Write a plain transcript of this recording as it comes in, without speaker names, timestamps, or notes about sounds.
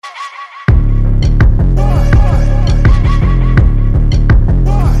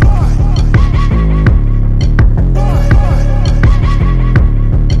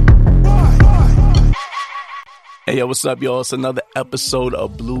Yeah, what's up, y'all? It's another episode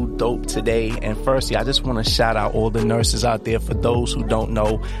of Blue Dope today. And firstly, I just want to shout out all the nurses out there. For those who don't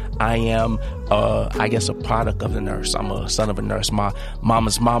know, I am, I guess, a product of the nurse. I'm a son of a nurse. My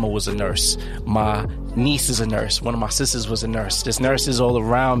mama's mama was a nurse. My niece is a nurse. One of my sisters was a nurse. There's nurses all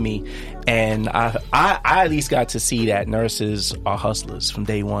around me. And I at least got to see that nurses are hustlers from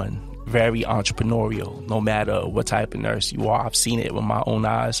day one. Very entrepreneurial, no matter what type of nurse you are. I've seen it with my own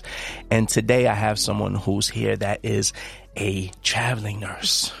eyes. And today I have someone who's here that is a traveling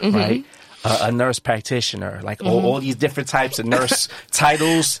nurse, right? A nurse practitioner, like all these different types of nurse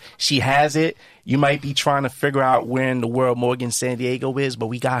titles. She has it. You might be trying to figure out where in the world Morgan Sandiego is, but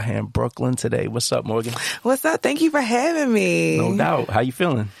we got her in Brooklyn today. What's up, Morgan? What's up? Thank you for having me. No doubt. How you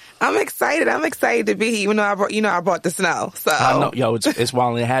feeling? I'm excited. I'm excited to be here, even though I brought the snow. So I know, yo, it's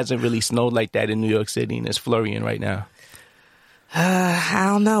wild. It hasn't really snowed like that in New York City, and it's flurrying right now. I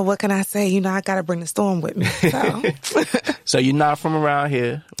don't know. What can I say? I got to bring the storm with me. So, so you're not from around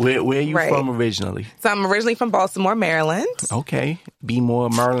here. Where are you from originally? So I'm originally from Baltimore, Maryland. Okay. Be more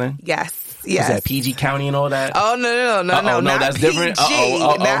Maryland? Yes. Is that PG County and all that? Oh, no, no, that's PG, different.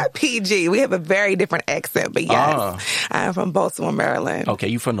 Not PG. We have a very different accent, but yes, I am from Baltimore, Maryland. Okay,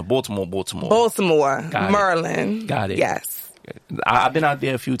 you from the Baltimore. Maryland. Got it. Yes. I've been out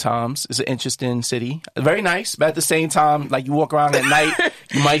there a few times. It's an interesting city. Very nice, but at the same time, like you walk around at night,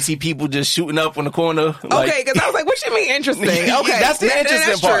 you might see people just shooting up on the corner. Okay, because I was like, what you mean interesting? Okay, that's the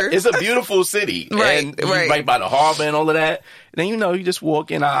interesting part. True. It's a beautiful city. Right. Right by the harbor and all of that. And then, you just walk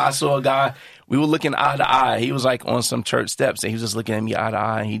in. I saw a guy, we were looking eye to eye. He was like on some church steps and he was just looking at me eye to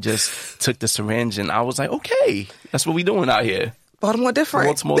eye and he just took the syringe and I was like, okay, that's what we doing out here. Baltimore different.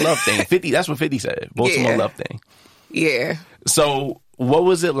 Baltimore love thing. 50, that's what 50 said. Baltimore love thing. Yeah. So what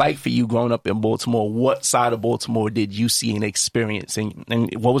was it like for you growing up in Baltimore? What side of Baltimore did you see and experience?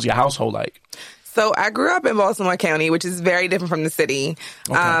 And what was your household like? So I grew up in Baltimore County, which is very different from the city.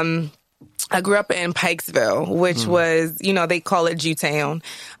 Okay. I grew up in Pikesville, which was, they call it Jewtown.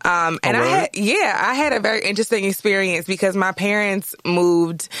 And I had a very interesting experience because my parents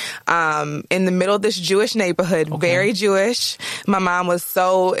moved in the middle of this Jewish neighborhood, very Jewish. My mom was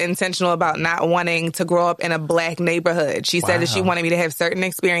so intentional about not wanting to grow up in a black neighborhood. She said that she wanted me to have certain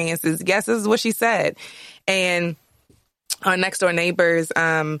experiences. Yes, this is what she said. And our next door neighbors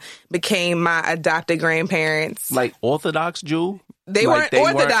became my adopted grandparents. Like Orthodox Jew? They weren't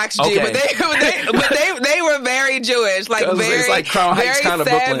Orthodox Jew, but they were very Jewish, like very, it's like Crown Heights very kind of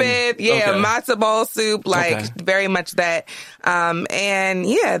Sabbath, Brooklyn. matzo ball soup, very much that.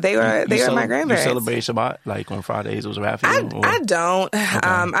 They were my grandparents. You celebrate Shabbat like on Fridays? It was Raphael? I don't.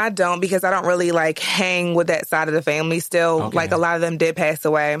 I don't because I don't really like hang with that side of the family still. Okay. Like a lot of them did pass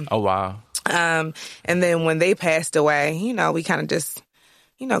away. Oh wow. And then when they passed away, we kind of just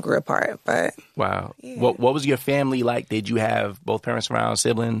grew apart. But wow. Yeah. What was your family like? Did you have both parents around,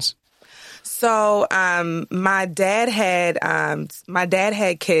 siblings? So my dad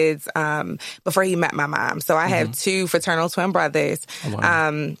had kids before he met my mom. So I have two fraternal twin brothers. Oh, wow.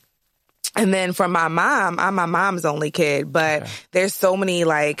 And then from my mom, I'm my mom's only kid, but there's so many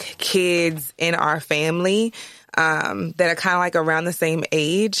like kids in our family that are kind of like around the same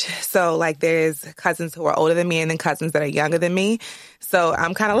age. So like there's cousins who are older than me and then cousins that are younger than me. So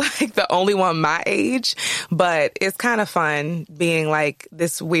I'm kind of like the only one my age, but it's kind of fun being like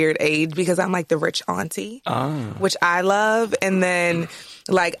this weird age because I'm like the rich auntie, which I love. And then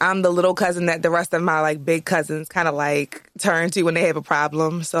like I'm the little cousin that the rest of my like big cousins kind of like turn to when they have a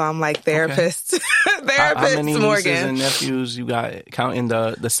problem. So I'm like therapist, How many Morgan. nieces and nephews you got, counting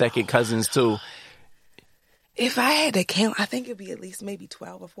the second cousins too? If I had to count, I think it'd be at least maybe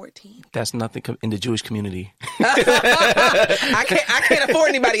 12 or 14. That's nothing in the Jewish community. I can't afford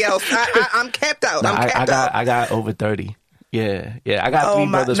anybody else. I'm capped out. I got over 30. Yeah. I got three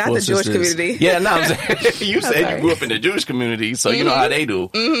brothers, not four the sisters. Jewish community. Yeah, no, I'm saying, you said you grew up in the Jewish community, so you know how they do.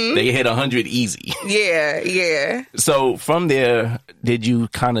 They hit 100 easy. Yeah. So from there, did you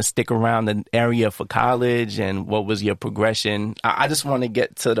kind of stick around the area for college, and what was your progression? I just want to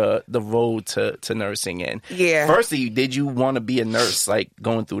get to the road to nursing. And firstly, did you want to be a nurse, like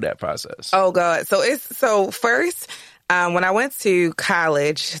going through that process? Oh God. So first, when I went to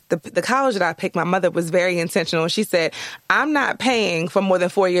college, the college that I picked, my mother was very intentional. She said, I'm not paying for more than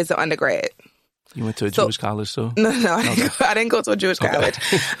 4 years of undergrad. You went to a Jewish college too? No, I didn't go to a Jewish college.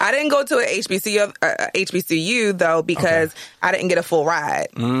 I didn't go to an HBCU though, because I didn't get a full ride.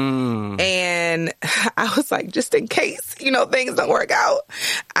 And I was like, just in case, things don't work out,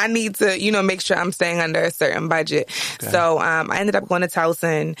 I need to, make sure I'm staying under a certain budget. So I ended up going to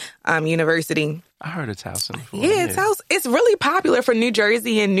Towson University. I heard of Towson before. Yeah, Towson. It's really popular for New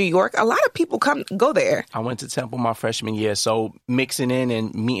Jersey and New York. A lot of people go there. I went to Temple my freshman year, so mixing in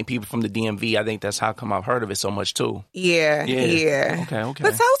and meeting people from the DMV, I think that's how come I've heard of it so much too. Yeah. Okay.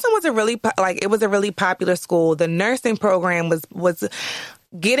 But Towson was a really popular school. The nursing program was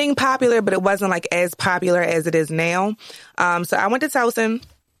getting popular, but it wasn't like as popular as it is now. So I went to Towson.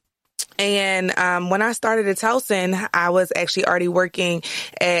 And when I started at Towson, I was actually already working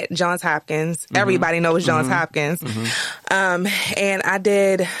at Johns Hopkins. Mm-hmm. Everybody knows Johns Hopkins. Mm-hmm. And I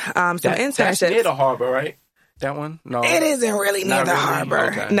did some internships. That's near the harbor, right? That one? No. It isn't really near the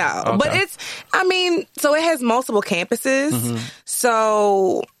harbor. Okay. No. Okay. But so it has multiple campuses. Mm-hmm.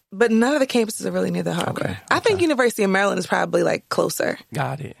 So, but none of the campuses are really near the harbor. Okay. I think University of Maryland is probably like closer.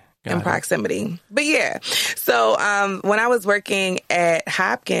 Got it. In proximity. But yeah. So when I was working at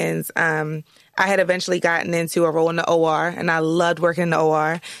Hopkins, I had eventually gotten into a role in the OR, and I loved working in the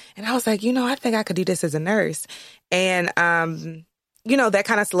OR. And I was like, I think I could do this as a nurse. And, that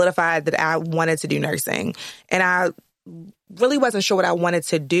kind of solidified that I wanted to do nursing. And I really wasn't sure what I wanted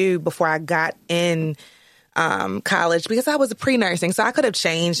to do before I got in college, because I was a pre-nursing, so I could have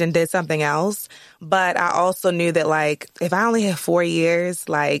changed and did something else. But I also knew that, like, if I only have 4 years,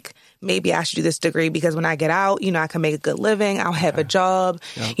 like, maybe I should do this degree, because when I get out, I can make a good living. I'll have a job.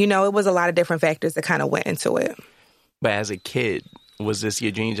 Yep. It was a lot of different factors that kind of went into it. But as a kid, was this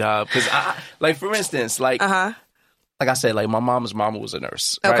your dream job? Because, for instance, like I said, like, my mama's mama was a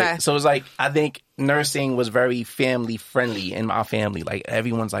nurse, right? Okay. So it's like, I think nursing was very family friendly in my family. Like,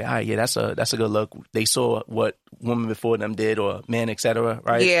 everyone's like, all right, yeah, that's a good look. They saw what women before them did, or men, etc.,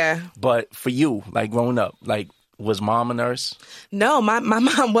 right? Yeah. But for you, like, growing up, like, was mom a nurse? No, my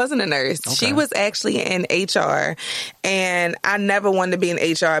mom wasn't a nurse. Okay. She was actually in HR, and I never wanted to be in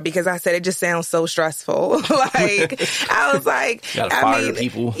HR because I said it just sounds so stressful. I was like, you gotta fire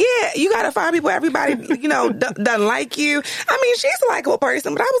people. Yeah, you gotta fire people. Everybody, doesn't like you. I mean, she's a likable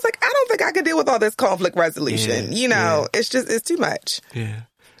person, but I was like, I don't think I could deal with all this conflict resolution. It's too much. Yeah.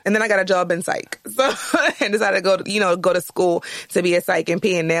 And then I got a job in psych. So I decided to go to school to be a psych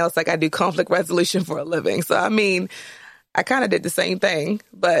NP, and now it's like I do conflict resolution for a living. So, I mean, I kind of did the same thing,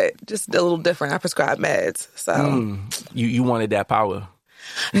 but just a little different. I prescribed meds. So you wanted that power.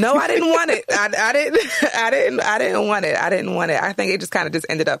 No, I didn't want it. I didn't want it. I didn't want it. I think it just kind of just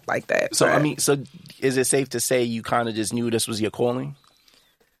ended up like that. So, I mean, is it safe to say you kind of just knew this was your calling?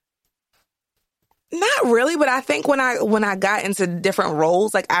 Not really, but I think when I got into different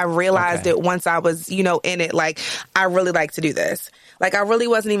roles, like, I realized it once I was, in it, like, I really like to do this. Like, I really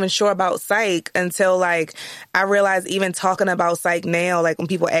wasn't even sure about psych until, like, I realized even talking about psych now, like, when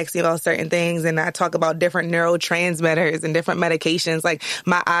people ask me about certain things and I talk about different neurotransmitters and different medications, like,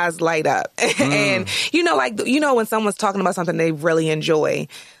 my eyes light up. And, when someone's talking about something they really enjoy,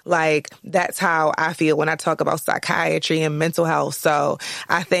 like, that's how I feel when I talk about psychiatry and mental health. So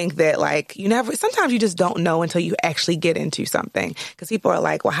I think that, like, sometimes you just don't know until you actually get into something. Because people are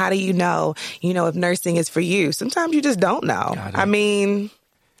like, well, how do you know, if nursing is for you? Sometimes you just don't know. I mean,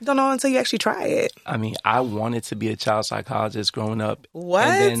 you don't know until you actually try it. I mean, I wanted to be a child psychologist growing up. What?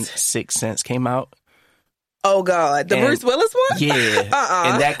 And then Sixth Sense came out. Oh, God. The Bruce Willis one? Yeah.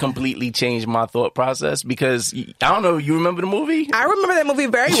 And that completely changed my thought process, because, I don't know, you remember the movie? I remember that movie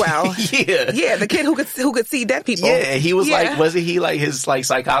very well. Yeah. Yeah, the kid who could see dead people. Yeah, he was like, wasn't he like his like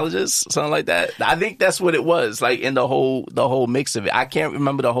psychologist? Something like that? I think that's what it was, like, in the whole mix of it. I can't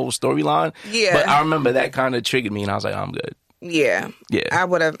remember the whole storyline. Yeah. But I remember that kind of triggered me, and I was like, I'm good. Yeah. I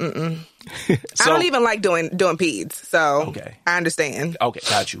would have, I don't even like doing peds, so I understand. Okay,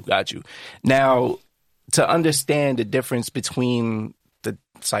 got you. Now, to understand the difference between the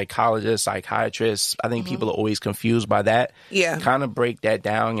psychologist, psychiatrist, I think people are always confused by that. Yeah. Kind of break that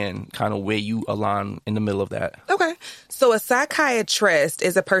down and kind of where you align in the middle of that. Okay. So a psychiatrist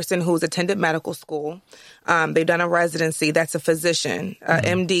is a person who's attended medical school. They've done a residency. That's a physician,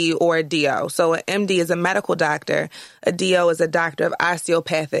 MD or a DO. So an MD is a medical doctor. A DO is a doctor of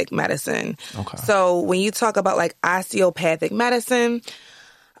osteopathic medicine. Okay. So when you talk about, like, osteopathic medicine,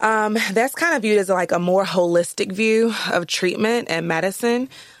 that's kind of viewed as, like, a more holistic view of treatment and medicine.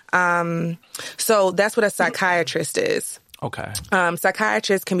 So that's what a psychiatrist is. Okay.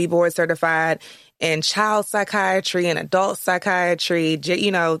 Psychiatrists can be board certified in child psychiatry and adult psychiatry.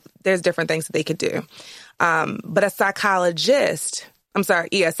 There's different things that they could do. But a psychologist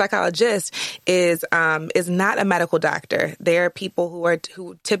is not a medical doctor. They're people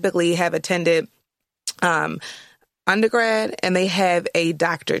who typically have attended undergrad and they have a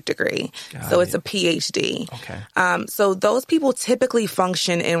doctorate degree. It's a PhD. Okay. So those people typically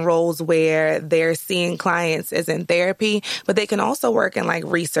function in roles where they're seeing clients as in therapy, but they can also work in like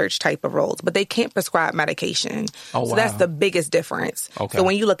research type of roles, but they can't prescribe medication. Oh, so wow. that's the biggest difference. Okay. So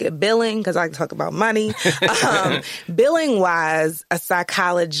when you look at billing, because I talk about money, billing wise, a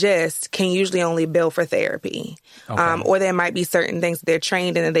psychologist can usually only bill for therapy. Okay. Or there might be certain things that they're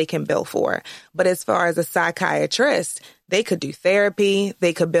trained in that they can bill for. But as far as a psychiatrist, they could do therapy.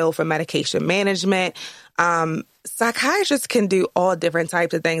 They could bill for medication management. Psychiatrists can do all different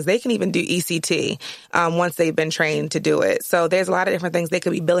types of things. They can even do ECT once they've been trained to do it. So there's a lot of different things they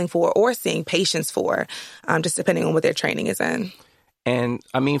could be billing for or seeing patients for, just depending on what their training is in. And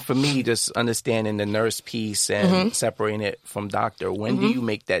I mean, for me, just understanding the nurse piece and separating it from doctor, when do you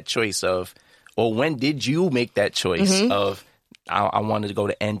make that choice of, or when did you make that choice of, I wanted to go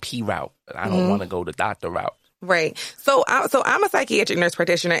the NP route. I don't want to go the doctor route. Right. So I'm a psychiatric nurse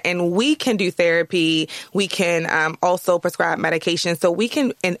practitioner, and we can do therapy. We can also prescribe medication. So we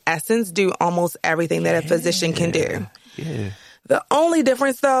can, in essence, do almost everything that a physician can do. Yeah. The only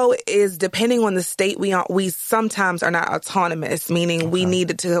difference, though, is depending on the state we sometimes are not autonomous, meaning we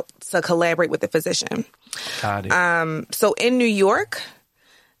needed to collaborate with the physician. Got it. So in New York,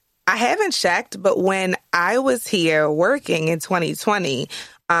 I haven't checked, but when I was here working in 2020,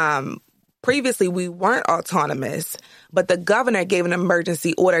 previously we weren't autonomous, but the governor gave an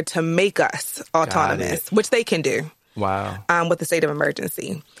emergency order to make us autonomous, which they can do. Wow. With the state of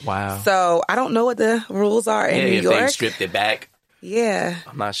emergency. Wow. So I don't know what the rules are in New York. If they stripped it back. Yeah.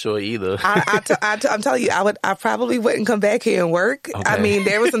 I'm not sure either. I'm telling you, I probably wouldn't come back here and work. Okay. I mean,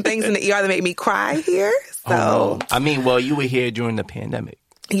 there were some things in the ER that made me cry here. So, no. I mean, well, you were here during the pandemic.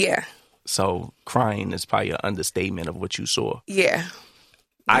 Yeah. So crying is probably an understatement of what you saw. Yeah.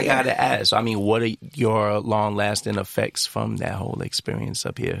 I got to ask, I mean, what are your long-lasting effects from that whole experience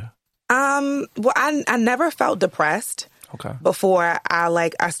up here? Well, I never felt depressed before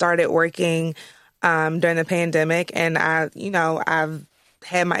I started working during the pandemic, and I've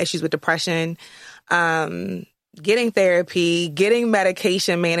had my issues with depression, getting therapy, getting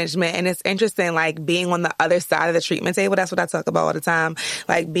medication management, and it's interesting, like being on the other side of the treatment table. That's what I talk about all the time,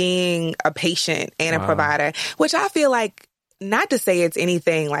 like being a patient and a provider, which I feel like, not to say it's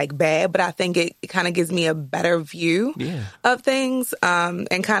anything like bad, but I think it kind of gives me a better view of things,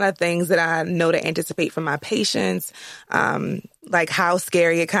 and kind of things that I know to anticipate from my patients, like how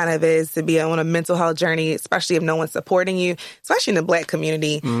scary it kind of is to be on a mental health journey, especially if no one's supporting you, especially in the Black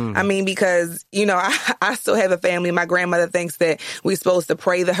community. I mean, because, I still have a family. My grandmother thinks that we're supposed to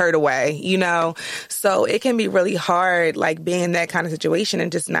pray the hurt away, so it can be really hard, like being in that kind of situation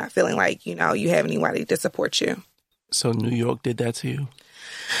and just not feeling like, you have anybody to support you. So New York did that to you?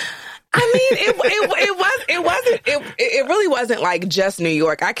 I mean, it really wasn't like just New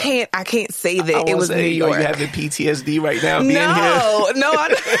York. I can't say that it was New York. Are you having PTSD right now? Being No,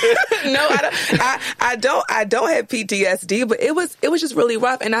 I don't have PTSD, but it was just really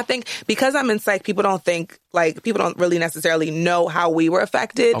rough. And I think because I'm in psych, people don't really necessarily know how we were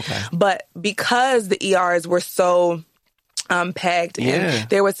affected. Okay. But because the ERs were so packed and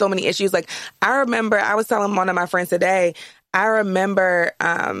there were so many issues. Like I remember, I was telling one of my friends today, I remember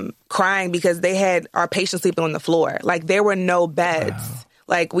crying because they had our patients sleeping on the floor. Like there were no beds. Wow.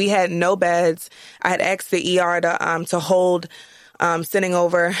 Like we had no beds. I had asked the ER to hold sending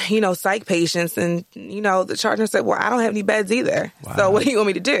over, psych patients, and the charge said, "Well, I don't have any beds either. Wow. So what do you want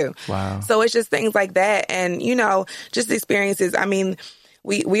me to do?" Wow. So it's just things like that, and just experiences. I mean,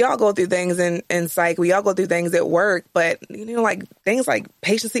 we all go through things in psych. We all go through things at work, but like things like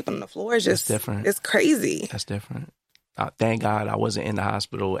patients sleeping on the floor is just different. It's crazy. That's different. Thank God I wasn't in the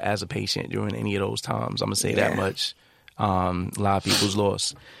hospital as a patient during any of those times. I'm gonna say that much. A lot of people's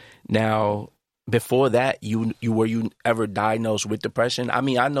lost. Now, before that, you were you ever diagnosed with depression? I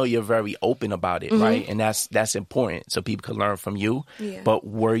mean, I know you're very open about it, right? And that's important so people can learn from you. Yeah. But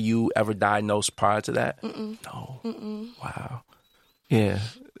were you ever diagnosed prior to that? No. Wow. Yeah.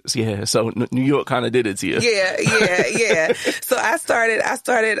 So New York kind of did it to you. Yeah. So I started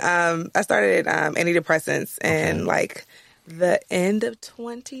antidepressants in like the end of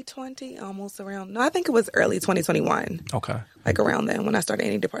 2020, almost around. No, I think it was early 2021. Okay. Like around then when I started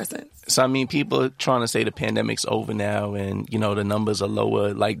antidepressants. So I mean, people are trying to say the pandemic's over now and the numbers are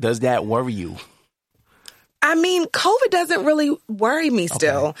lower. Like, does that worry you? I mean, COVID doesn't really worry me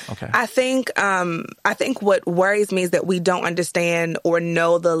still. Okay. I think what worries me is that we don't understand or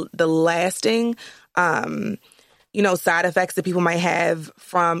know the lasting, side effects that people might have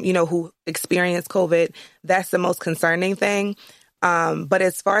from, who experience COVID. That's the most concerning thing. But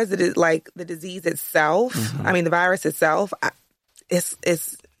as far as the disease itself, I mean, the virus itself, it's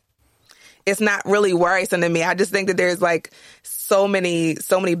not really worrisome to me. I just think that there's like so many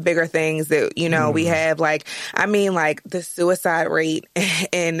bigger things that, we have. Like, I mean, like the suicide rate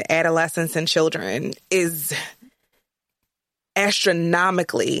in adolescents and children is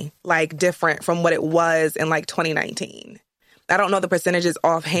astronomically like different from what it was in like 2019. I don't know the percentages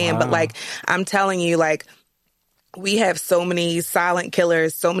offhand, but like I'm telling you, like we have so many silent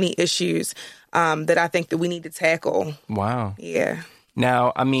killers, so many issues that I think that we need to tackle. Wow. Yeah.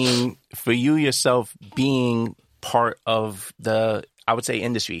 Now, I mean, for you yourself being part of the, I would say,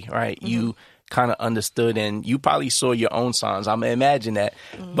 industry, right? Mm-hmm. You kind of understood and you probably saw your own signs. I'm going to imagine that.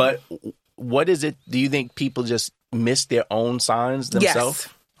 Mm-hmm. But what is it? Do you think people just miss their own signs themselves?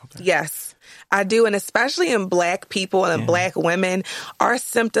 Yes. Okay. Yes, I do. And especially in Black people and Black women, our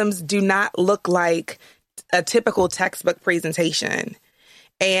symptoms do not look like a typical textbook presentation.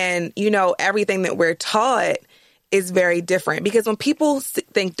 And, everything that we're taught is very different, because when people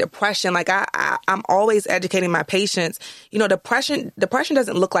think depression, like I'm always educating my patients, depression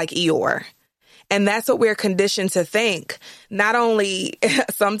doesn't look like Eeyore. And that's what we're conditioned to think, not only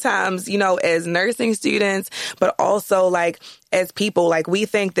sometimes, as nursing students, but also like as people, like we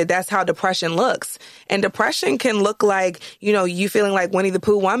think that that's how depression looks. And depression can look like, you feeling like Winnie the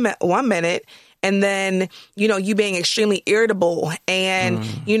Pooh one minute, and then, you being extremely irritable and,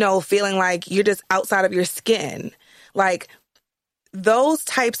 feeling like you're just outside of your skin. Like those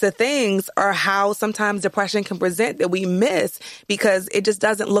types of things are how sometimes depression can present that we miss because it just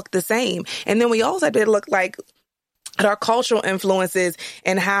doesn't look the same. And then we also have to look like at our cultural influences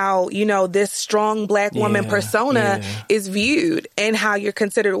and how, this strong Black woman persona is viewed and how you're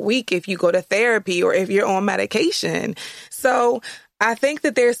considered weak if you go to therapy or if you're on medication. So I think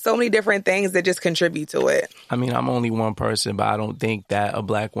that there's so many different things that just contribute to it. I mean, I'm only one person, but I don't think that a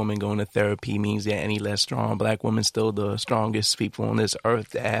Black woman going to therapy means they're any less strong. Black women still the strongest people on this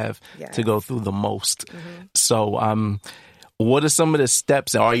earth to have to go through the most. Mm-hmm. So, what are some of the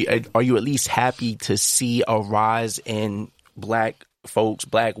steps? Are you at least happy to see a rise in Black folks,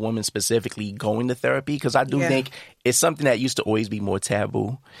 Black women specifically, going to therapy? Because I do think it's something that used to always be more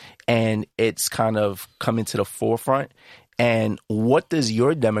taboo, and it's kind of coming to the forefront. And what does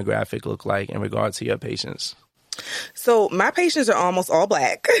your demographic look like in regards to your patients? So my patients are almost all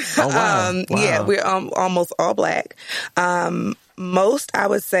Black. Oh, wow. Wow. Yeah, we're almost all Black. Most, I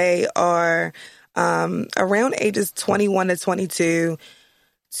would say, are around ages 21 to 22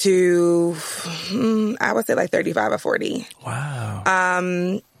 to, I would say, like 35 or 40.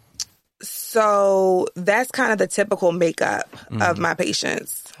 Wow. So that's kind of the typical makeup of my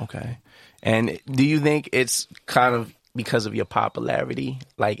patients. Okay. And do you think it's kind of because of your popularity,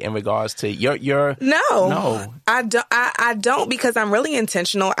 like in regards to your No, I don't, because I'm really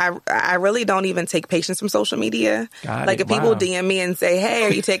intentional. I really don't even take patients from social media. Like if people DM me and say, "Hey,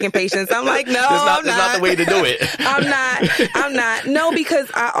 are you taking patients?" I'm like, "No, that's not the way to do it." I'm not. No, because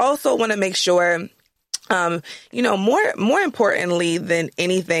I also want to make sure. More importantly than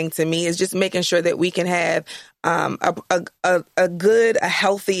anything to me is just making sure that we can have a good, a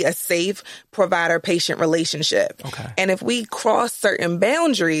healthy, a safe provider-patient relationship. Okay. And if we cross certain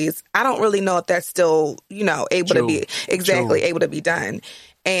boundaries, I don't really know if that's still, able to be able to be done.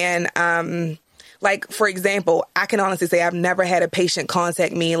 And like, for example, I can honestly say I've never had a patient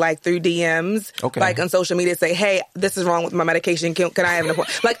contact me like through DMs, like on social media, say, "Hey, this is wrong with my medication. Can I have an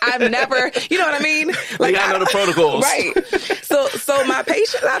appointment?" Like I've never, you know what I mean? Like I know the protocols, right? So my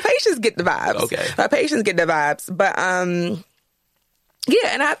patients get the vibes. Okay, my patients get the vibes, but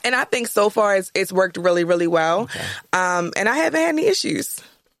yeah, and I think so far it's worked really, really well, okay. And I haven't had any issues.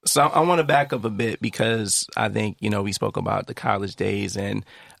 So I want to back up a bit because I think we spoke about the college days and.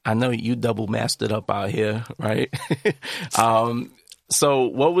 I know you double mastered up out here, right? So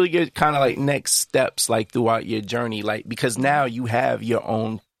what were your kind of like next steps like throughout your journey? Like, because now you have your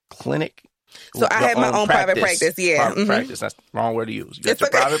own clinic. So I have my own private practice. Yeah. Private practice. That's the wrong word to use. You got your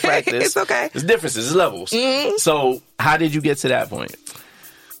okay. private practice. It's okay. There's differences. There's levels. Mm-hmm. So how did you get to that point?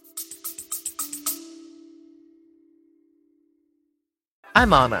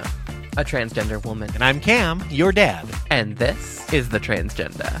 I'm Anna, a transgender woman. And I'm Cam, your dad. And this is The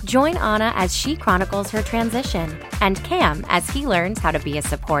Transgender. Join Anna as she chronicles her transition, and Cam as he learns how to be a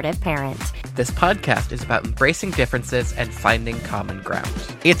supportive parent. This podcast is about embracing differences and finding common ground.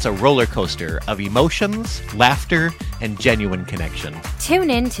 It's a roller coaster of emotions, laughter, and genuine connection. Tune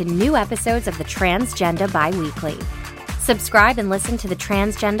in to new episodes of The Transgender bi-weekly. Subscribe and listen to The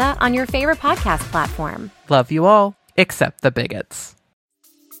Transgender on your favorite podcast platform. Love you all, except the bigots.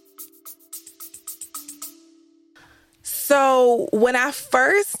 So when I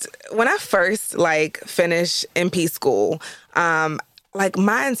first like finished MP school, like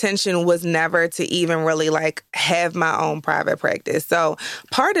my intention was never to even really like have my own private practice. So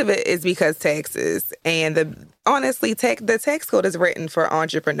part of it is because taxes, and honestly, the tax code is written for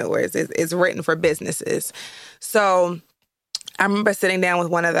entrepreneurs. It's written for businesses. So I remember sitting down with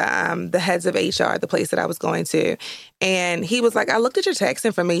one of the heads of HR at the place that I was going to, and he was like, I looked at your tax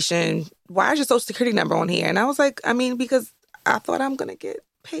information. Why is your social security number on here? And I was like, I mean, because I thought I'm going to get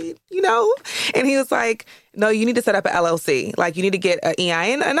paid, And he was like, no, you need to set up an LLC. Like, you need to get an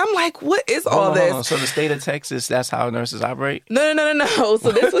EIN. And I'm like, what is all this? Hold on. So the state of Texas, that's how nurses operate? No.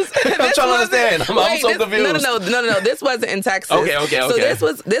 So this was... I'm trying to understand. I'm so confused. No. This wasn't in Texas. Okay.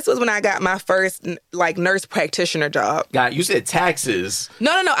 So this was when I got my first, like, nurse practitioner job. God, you said taxes.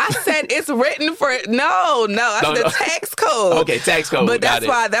 No. I said it's written for... No. That's the tax code. Okay, tax code. But that's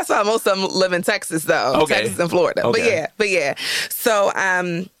why most of them live in Texas, though. Okay. Texas and Florida. Okay. But yeah. So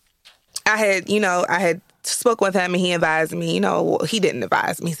I had spoke with him, and he advised me, he didn't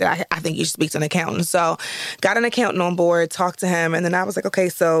advise me. He said, I think you should speak to an accountant. So got an accountant on board, talked to him, and then I was like, okay,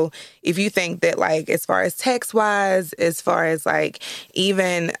 so if you think that, like, as far as tax-wise, as far as, like,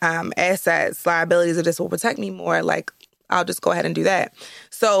 even assets, liabilities, if this will protect me more, like, I'll just go ahead and do that.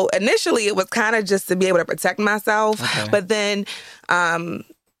 So initially, it was kind of just to be able to protect myself. Okay. But then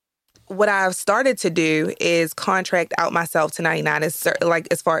what I've started to do is contract out myself to 99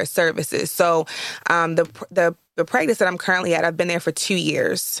 as far as services. So the practice that I'm currently at, I've been there for 2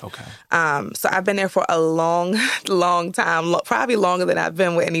 years. Okay. So I've been there for a long, long time, probably longer than I've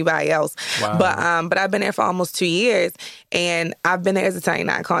been with anybody else. Wow. But I've been there for almost 2 years, and I've been there as a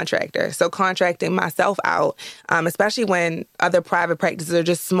 1099 contractor. So contracting myself out, especially when other private practices are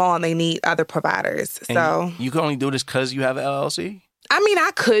just small and they need other providers. And so you can only do this because you have an LLC? I mean,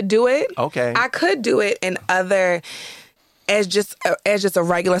 I could do it. Okay. I could do it as just a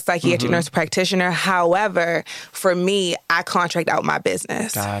regular psychiatric nurse practitioner. However, for me, I contract out my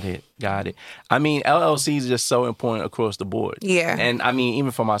business. Got it. I mean, LLC is just so important across the board. Yeah. And I mean,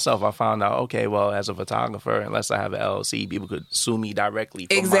 even for myself, I found out, okay, well, as a photographer, unless I have an LLC, people could sue me directly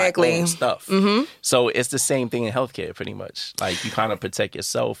for my own stuff. Mm-hmm. So it's the same thing in healthcare, pretty much. Like, you kind of protect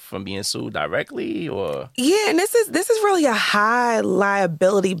yourself from being sued directly, or... Yeah, and this is really a high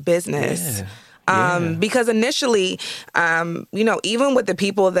liability business. Yeah. Because initially, even with the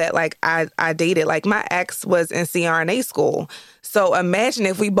people that, like, I dated, like, my ex was in CRNA school. So imagine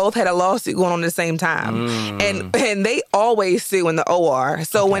if we both had a lawsuit going on at the same time. And they always sue in the OR.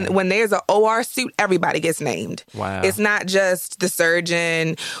 So when there's an OR suit, everybody gets named. Wow. It's not just the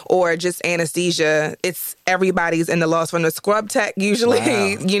surgeon or just anesthesia. It's everybody's in the lawsuit, from the scrub tech usually, to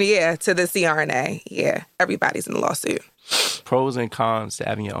the CRNA. Yeah, everybody's in the lawsuit. Pros and cons to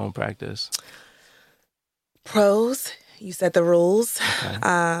having your own practice. Pros, you set the rules.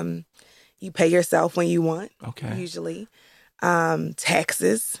 Okay. You pay yourself when you want, usually.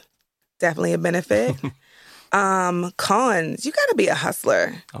 Taxes, definitely a benefit. Cons, you got to be a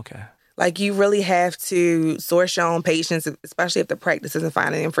hustler. Okay. Like, you really have to source your own patients, especially if the practice isn't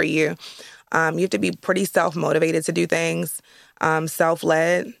finding them for you. You have to be pretty self-motivated to do things,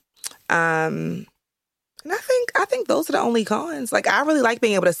 self-led. And I think those are the only cons. Like, I really like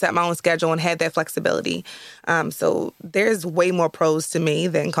being able to set my own schedule and have that flexibility. So there's way more pros to me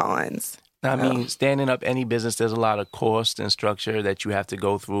than cons. I mean, standing up any business, there's a lot of cost and structure that you have to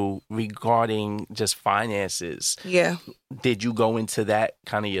go through regarding just finances. Yeah. Did you go into that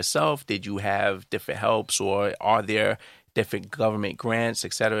kind of yourself? Did you have different helps, or are there different government grants,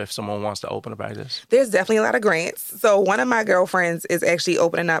 et cetera, if someone wants to open a practice? There's definitely a lot of grants. So one of my girlfriends is actually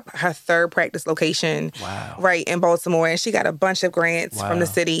opening up her third practice location right in Baltimore. And she got a bunch of grants from the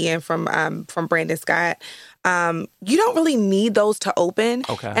city and from Brandon Scott. You don't really need those to open.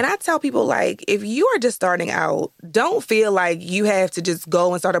 Okay. And I tell people, like, if you are just starting out, don't feel like you have to just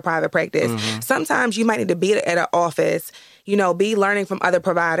go and start a private practice. Mm-hmm. Sometimes you might need to be at an office, be learning from other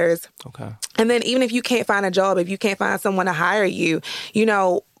providers. Okay. And then even if you can't find a job, if you can't find someone to hire you,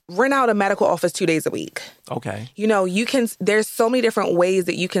 rent out a medical office 2 days a week. Okay. There's so many different ways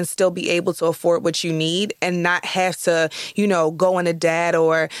that you can still be able to afford what you need and not have to, go into debt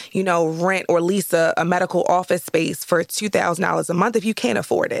or, rent or lease a medical office space for $2,000 a month if you can't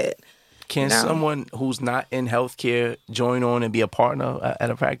afford it. Can someone who's not in healthcare join on and be a partner at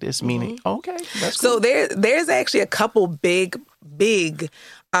a practice? Meaning, okay, that's cool. So there's actually a couple big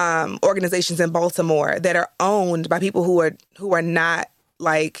organizations in Baltimore that are owned by people who are not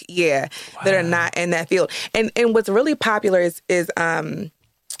that are not in that field. And what's really popular is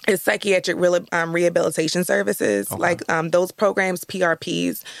psychiatric rehabilitation services, like those programs,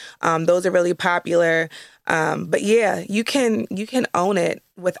 PRPs. Those are really popular. But yeah, you can own it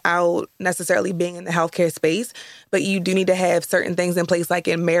without necessarily being in the healthcare space, but you do need to have certain things in place. Like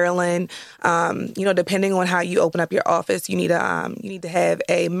in Maryland, depending on how you open up your office, you need to have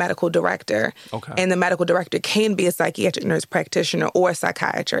a medical director. Okay. And the medical director can be a psychiatric nurse practitioner or a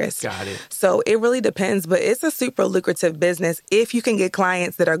psychiatrist. Got it. So it really depends, but it's a super lucrative business if you can get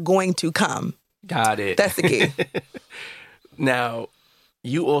clients that are going to come. Got it. That's the key. Now,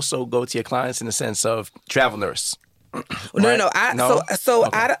 you also go to your clients in the sense of travel nurse. No. Okay.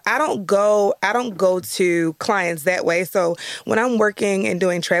 I don't go to clients that way. So when I'm working and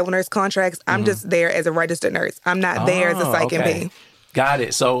doing travel nurse contracts, I'm just there as a registered nurse. I'm not there as a psych MD. Got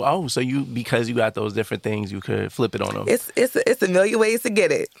it. So you, because you got those different things, you could flip it on them. It's a million ways to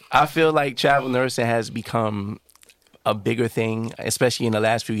get it. I feel like travel nursing has become a bigger thing, especially in the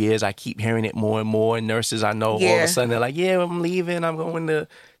last few years. I keep hearing it more and more. Nurses I know all of a sudden they're like, yeah, I'm leaving. I'm going to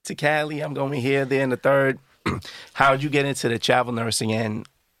Cali. I'm going here, there, and the third. How'd you get into the travel nursing and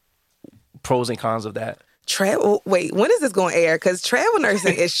pros and cons of that? Wait, when is this going to air? Because travel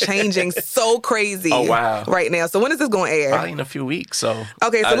nursing is changing so crazy right now. So when is this going to air? Probably in a few weeks. So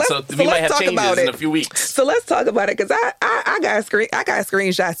okay, so we might have talk changes about it in a few weeks. So let's talk about it because I got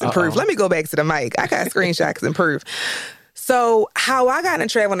screenshots and proof. Let me go back to the mic. I got screenshots and proof. So how I got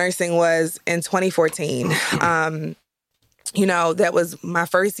into travel nursing was in 2014. That was my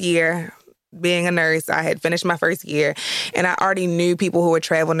first year being a nurse. I had finished my first year and I already knew people who were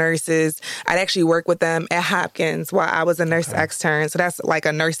travel nurses. I'd actually worked with them at Hopkins while I was a nurse extern. So that's like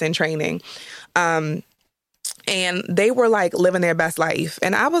a nurse in training. And they were like living their best life.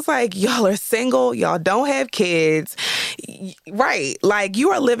 And I was like, y'all are single. Y'all don't have kids. Right. Like you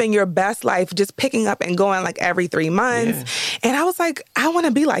are living your best life, just picking up and going like every 3 months. Yeah. And I was like, I want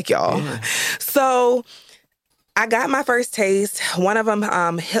to be like y'all. Yeah. So I got my first taste. One of them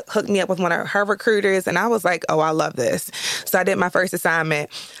hooked me up with one of her recruiters, and I was like, oh, I love this. So I did my first assignment.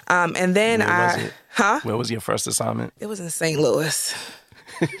 And then Where was your first assignment? It was in St. Louis.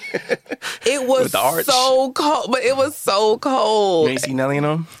 It was so cold, but it was so cold. You ain't see Nelly and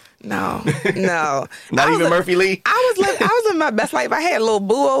them? No. Not even Murphy Lee? I was living my best life. I had a little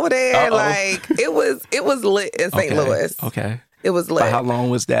boo over there. Uh-oh. Like it was lit in St. Louis. Okay. It was lit. But how long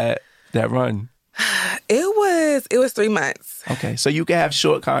was that run? It was 3 months. Okay, so you can have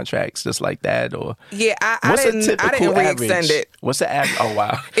short contracts just like that, or I didn't re-extend it. What's the average? Oh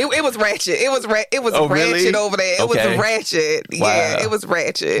wow, it was ratchet. It was ratchet really? over there. It was ratchet. Wow. Yeah, it was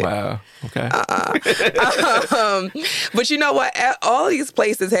ratchet. Wow. Okay. But you know what? All these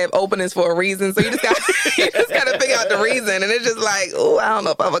places have openings for a reason, so you just got to figure out the reason, and it's just like, oh, I don't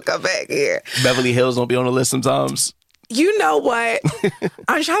know if I'm gonna come back here. Beverly Hills don't be on the list sometimes. You know what?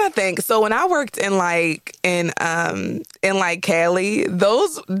 I'm trying to think. So when I worked in Cali,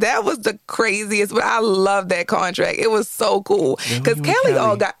 that was the craziest. But I love that contract. It was so cool because Cali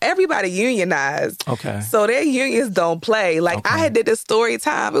all got everybody unionized. Okay. So their unions don't play. Like I had did a story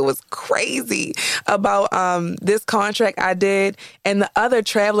time. It was crazy about this contract I did, and the other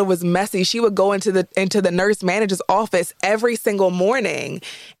traveler was messy. She would go into the nurse manager's office every single morning,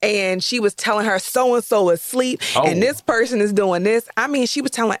 and she was telling her so and so is asleep, and this person is doing this. I mean, she was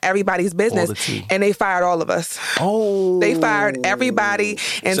telling everybody's business, and they fired all of us. Oh, they fired everybody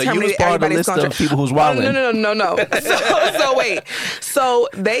and so terminated everybody's contract. Of people who's wilding. No. So wait. So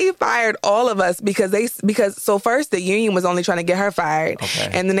they fired all of us because first the union was only trying to get her fired,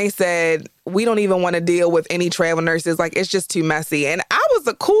 and then they said, we don't even want to deal with any travel nurses. Like, it's just too messy. And I was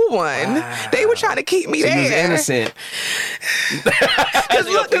a cool one. Wow. They were trying to keep me there. You was innocent.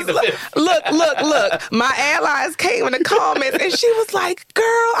 Look. My allies came in the comments and she was like, girl,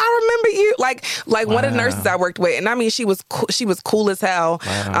 I remember you. Like one of the nurses I worked with. And I mean, she was cool as hell.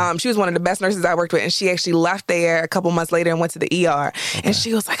 Wow. She was one of the best nurses I worked with. And she actually left there a couple months later and went to the ER. Okay. And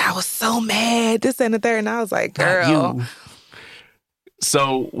she was like, I was so mad, this and the third. And I was like, girl.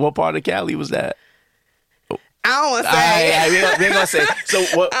 So, what part of Cali was that? I don't want to say. We're going to say. So,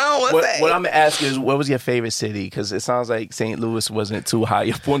 what I'm going to ask is, what was your favorite city? Because it sounds like St. Louis wasn't too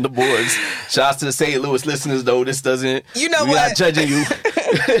high up on the boards. Shouts to the St. Louis listeners, though. This doesn't. You know we're what? not judging you.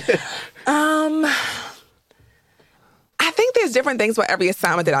 I think there's different things for every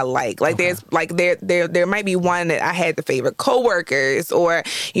assignment that I like. Like there's like there might be one that I had the favorite coworkers, or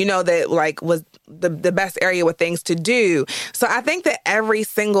that like was the best area with things to do. So I think that every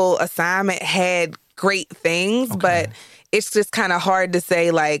single assignment had great things, but it's just kind of hard to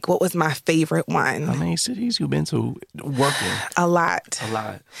say, like, what was my favorite one? How many cities you been to working? A lot.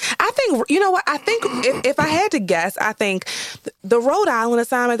 I think, you know what? I think if I had to guess, I think the Rhode Island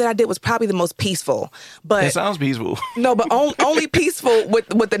assignment that I did was probably the most peaceful. But it sounds peaceful. No, but only peaceful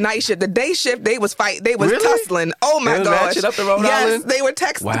with the night shift. The day shift, they was really? Tussling. Oh my gosh! Up to Rhode Island? Yes, they were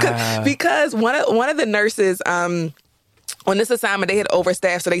texting because one of the nurses. On this assignment, they had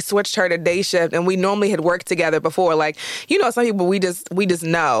overstaffed, so they switched her to day shift, and we normally had worked together before. Like, you know, some people we just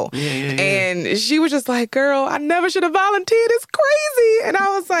know. Yeah. And she was just like, "Girl, I never should have volunteered. It's crazy." And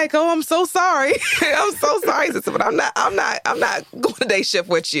I was like, "Oh, I'm so sorry. I'm so sorry, sister, but I'm not going to day shift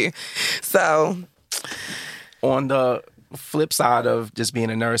with you." So, on the flip side of just being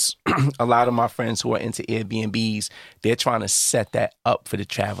a nurse, a lot of my friends who are into Airbnbs, they're trying to set that up for the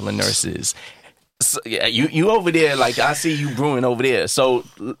traveling nurses. So, yeah, you over there, like I see you brewing over there. So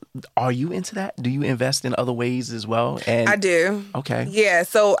are you into that? Do you invest in other ways as well? And I do. Okay. Yeah,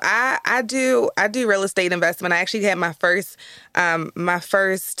 so I do real estate investment. I actually had my first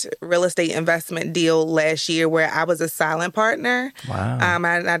real estate investment deal last year where I was a silent partner. Wow.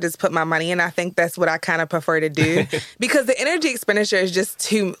 I just put my money in. I think that's what I kind of prefer to do because the energy expenditure is just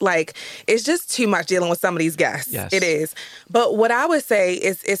too much dealing with some of these guests. Yes. It is. But what I would say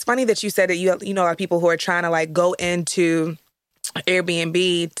is, it's funny that you said that you know a lot of people who are trying to like go into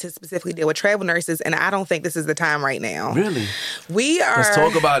Airbnb to specifically deal with travel nurses, and I don't think this is the time right now. Really? Let's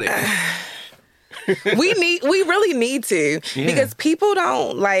talk about it. We really need to, because people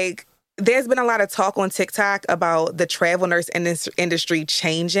don't like. There's been a lot of talk on TikTok about the travel nurse industry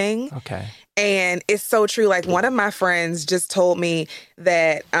changing. Okay. And it's so true. Like, one of my friends just told me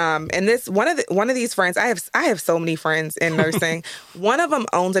that, and this one of these friends, I have so many friends in nursing. One of them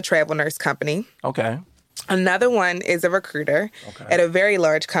owns a travel nurse company. Okay. Another one is a recruiter at a very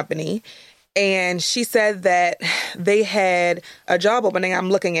large company. And she said that they had a job opening. I'm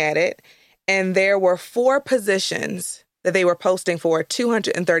looking at it. And there were 4 positions that they were posting for.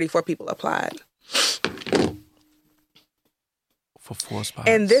 234 people applied. For 4 spots.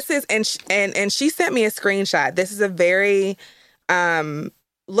 And this is, and she sent me a screenshot. This is a very,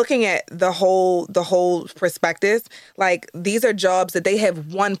 looking at the whole perspective, like, these are jobs that they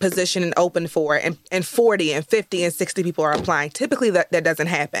have one position open for, and 40 and 50 and 60 people are applying. Typically that doesn't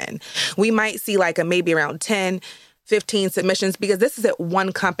happen. We might see like maybe around 10, 15 submissions, because this is at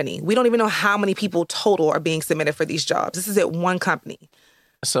one company. We don't even know how many people total are being submitted for these jobs. This is at one company.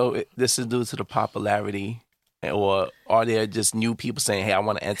 So this is due to the popularity, or are there just new people saying, "Hey, I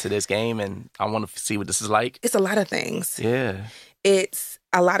want to enter this game and I want to see what this is like"? It's a lot of things. Yeah. It's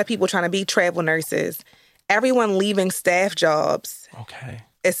a lot of people trying to be travel nurses. Everyone leaving staff jobs. Okay.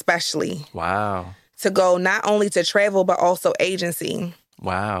 Especially. Wow. To go not only to travel, but also agency.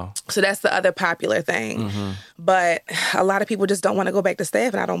 Wow. So that's the other popular thing. Mm-hmm. But a lot of people just don't want to go back to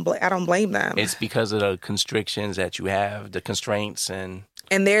staff, and I don't blame them. It's because of the constrictions that you have, the constraints, and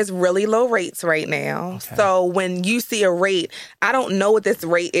there's really low rates right now. Okay. So when you see a rate, I don't know what this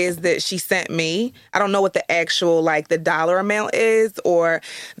rate is that she sent me. I don't know what the actual, like, the dollar amount is or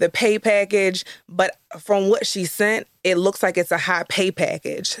the pay package, but from what she sent, it looks like it's a high pay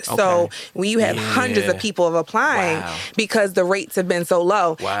package. Okay. So when you have hundreds of people applying because the rates have been so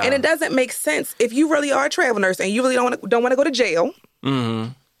low, and it doesn't make sense. If you really are a travel nurse and you really don't want to go to jail,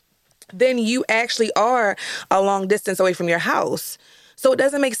 then you actually are a long distance away from your house. So it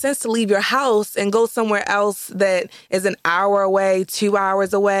doesn't make sense to leave your house and go somewhere else that is an hour away, 2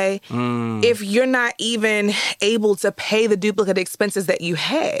 hours away, if you're not even able to pay the duplicate expenses that you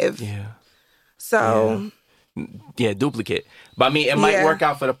have. Yeah. So. Yeah, duplicate. But I mean, it might work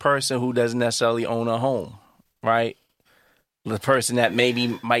out for the person who doesn't necessarily own a home, right? The person that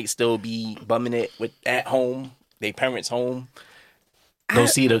maybe might still be bumming it at home, their parents' home, go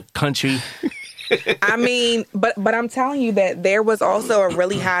see the country. I mean, but I'm telling you that there was also a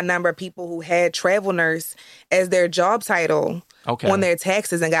really high number of people who had travel nurse as their job title on their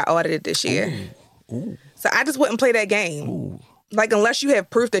taxes and got audited this year. Ooh. So I just wouldn't play that game. Ooh. Like, unless you have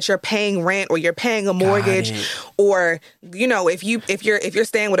proof that you're paying rent or you're paying a mortgage, or, you know, if you're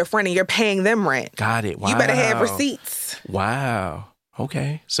staying with a friend and you're paying them rent. Got it. Wow. You better have receipts. Wow.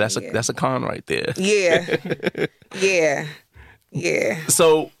 Okay. So that's a con right there. Yeah. Yeah.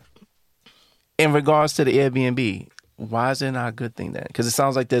 So, in regards to the Airbnb, why is it not a good thing then? Because it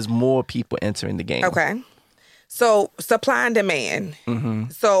sounds like there's more people entering the game. Okay. So, supply and demand.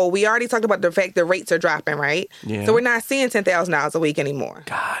 Mm-hmm. So, we already talked about the fact that rates are dropping, right? Yeah. So, we're not seeing $10,000 a week anymore.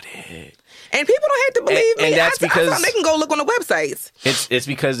 Got it. And people don't have to believe me. And that's because they can go look on the websites. It's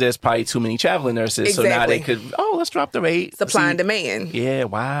because there's probably too many traveling nurses. Exactly. So now they could, let's drop the rate. Supply and demand. Yeah,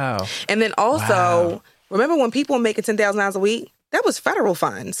 wow. And then also, remember when people were making $10,000 a week? That was federal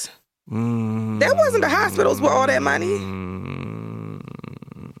funds. That wasn't the hospitals with all that money.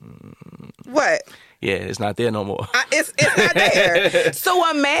 What? Yeah, it's not there no more. It's not there. So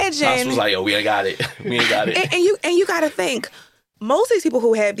imagine. Hospitals like, yo, we ain't got it. We ain't got it. And you got to think, most of these people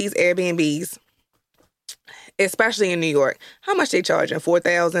who have these Airbnbs, especially in New York, how much they charging?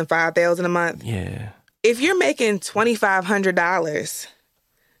 $4,000, $5,000 a month? Yeah. If you're making $2,500,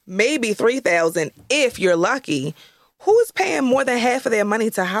 maybe $3,000 if you're lucky, who is paying more than half of their money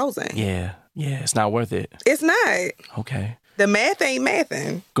to housing? Yeah. Yeah, it's not worth it. It's not. Okay. The math ain't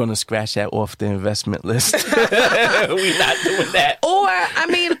mathing. Gonna scratch that off the investment list. We're not doing that.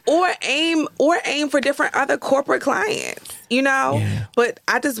 Or aim for different other corporate clients, you know? Yeah. But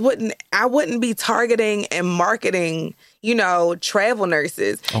I wouldn't be targeting and marketing, you know, travel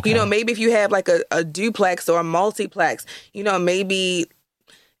nurses. Okay. You know, maybe if you have like a duplex or a multiplex, you know, maybe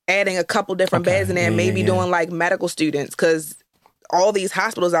adding a couple different beds in there, maybe doing like medical students, because all these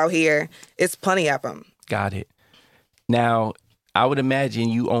hospitals out here, it's plenty of them. Got it. Now, I would imagine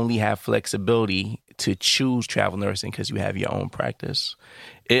you only have flexibility to choose travel nursing because you have your own practice.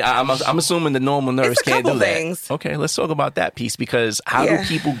 I'm assuming the normal nurse can't do that. Things. Okay, let's talk about that piece, because how do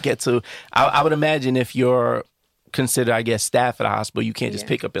people get to... I would imagine if you're considered, I guess, staff at a hospital, you can't just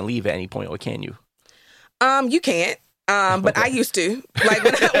pick up and leave at any point, or can you? You can't. But I used to. Like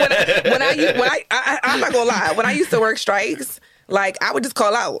I'm not gonna lie. When I used to work strikes, like I would just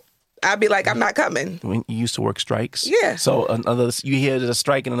call out. I'd be like, I'm not coming. When you used to work strikes? Yeah. So you hear there's a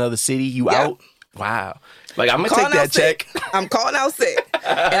strike in another city, you out? Wow. Like, I'm going to take that check. I'm calling out sick.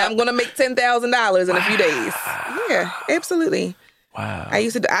 And I'm going to make $10,000 in a few days. Yeah, absolutely. Wow. I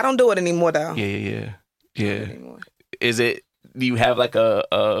used to. I don't do it anymore, though. Yeah. Is it, do you have like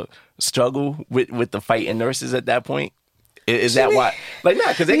a struggle with the fighting nurses at that point? Is that why? Like, nah,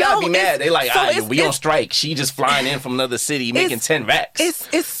 because they gotta be mad. They like, we on strike. She just flying in from another city making 10 racks.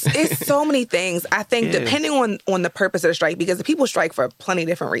 It's so many things. I think depending on the purpose of the strike, because the people strike for plenty of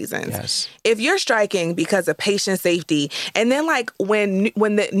different reasons. Yes. If you're striking because of patient safety, and then like when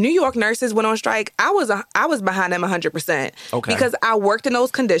the New York nurses went on strike, I was behind them 100%. Okay. Because I worked in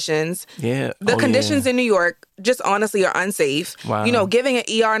those conditions. Yeah. The conditions in New York just honestly are unsafe. Wow. You know, giving an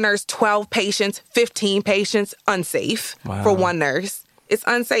ER nurse 12 patients, 15 patients, unsafe for one nurse. It's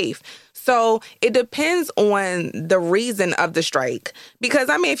unsafe. So it depends on the reason of the strike. Because,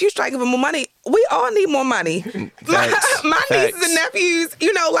 I mean, if you're striking for more money, we all need more money. My nieces and nephews,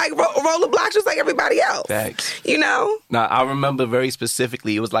 you know, like roll the blocks just like everybody else. Facts. You know? Now, I remember very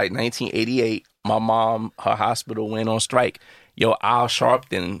specifically, it was like 1988. My mom, her hospital went on strike. Yo, Al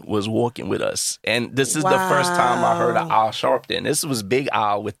Sharpton was walking with us. And this is the first time I heard of Al Sharpton. This was Big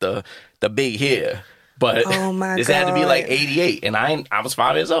Al with the big hair. But this had to be like 88. And I was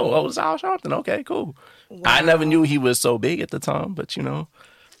 5 years old. Oh, it's Al Sharpton. Okay, cool. Wow. I never knew he was so big at the time, but you know.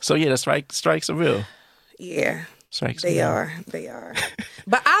 So yeah, the strikes are real. Yeah. Strikes They are.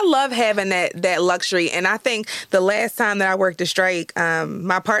 But I love having that luxury. And I think the last time that I worked a strike,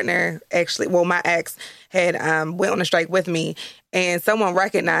 my partner my ex had went on a strike with me, and someone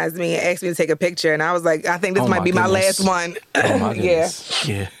recognized me and asked me to take a picture. And I was like, I think this might be my last one. Oh my goodness.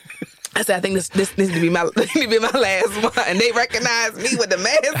 Yeah. I said, I think this needs to be my last one. And they recognized me with the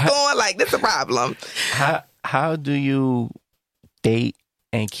mask on. Like, this is a problem. How do you date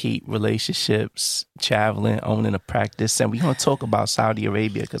and keep relationships, traveling, owning a practice? And we're going to talk about Saudi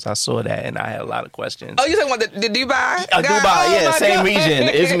Arabia because I saw that and I had a lot of questions. Oh, you talking about the Dubai? Dubai, same region.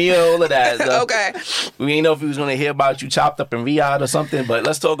 Izmir, all of that. Okay. We didn't know if we was going to hear about you chopped up in Riyadh or something, but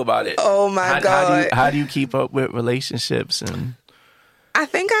let's talk about it. Oh, my God. How do you keep up with relationships? And I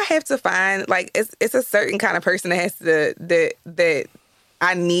think I have to find, like, it's a certain kind of person that has to, that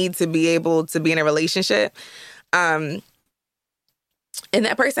I need to be able to be in a relationship. And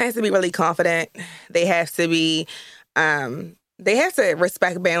that person has to be really confident. They have to be, they have to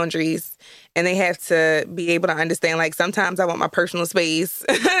respect boundaries, and they have to be able to understand, like, sometimes I want my personal space.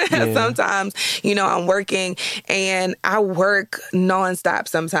 Yeah. Sometimes, you know, I'm working and I work nonstop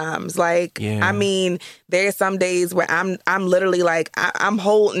sometimes. Like, I mean, there's some days where I'm literally like, I'm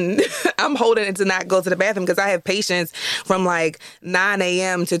holding it to not go to the bathroom because I have patients from like 9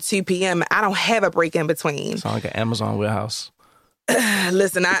 a.m. to 2 p.m. I don't have a break in between. Sound like an Amazon warehouse.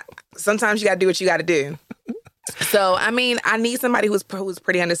 Listen, sometimes you got to do what you got to do. So, I mean, I need somebody who's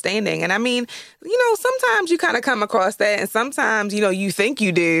pretty understanding. And I mean, you know, sometimes you kind of come across that, and sometimes, you know, you think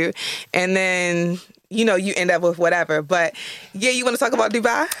you do, and then, you know, you end up with whatever. But yeah, you want to talk about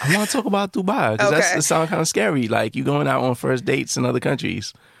Dubai? I want to talk about Dubai because that sounds kind of scary. Like, you going out on first dates in other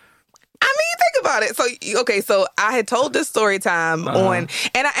countries. I mean, think about it. So, okay, so I had told this story time on,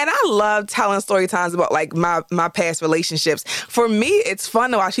 and I love telling story times about like my past relationships. For me, it's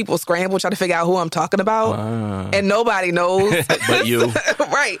fun to watch people scramble, try to figure out who I'm talking about, and nobody knows but you.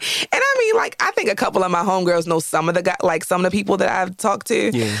 Right. And I mean, like, I think a couple of my homegirls know some of the people that I've talked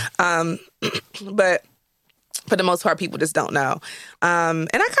to. Yeah. But for the most part, people just don't know. And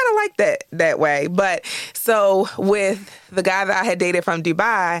I kind of like that way. But so with the guy that I had dated from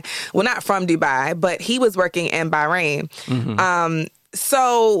Dubai, well, not from Dubai, but he was working in Bahrain. Mm-hmm.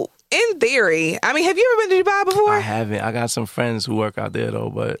 So in theory, I mean, have you ever been to Dubai before? I haven't. I got some friends who work out there, though,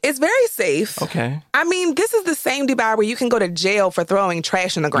 but... It's very safe. Okay. I mean, this is the same Dubai where you can go to jail for throwing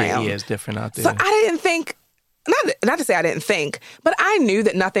trash on the ground. Yeah, it's different out there. So I didn't think... Not to say I didn't think, but I knew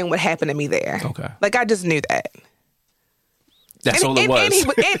that nothing would happen to me there. Okay. Like, I just knew that. That's all it was.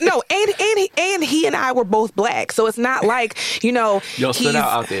 And he and I were both black. So it's not like, Y'all stood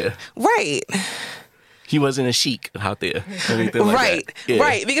out there. Right. He wasn't a sheik out there. Right.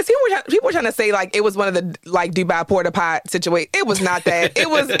 Because people were trying to say like it was one of the like Dubai porta pot situation. It was not that. It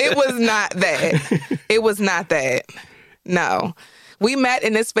was not that. It was not that. No. We met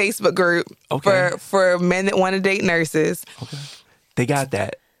in this Facebook group for men that want to date nurses. Okay. They got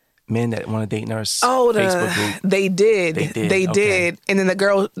that. Men that want to date nurse Facebook group. They did. They did. And then the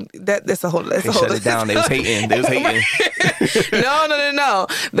girl, that's a whole... They shut it down. They was hating. No.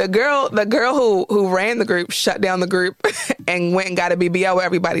 The girl who ran the group shut down the group and went and got a BBL with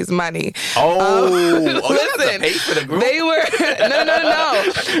everybody's money. Listen, pay for the group? They were...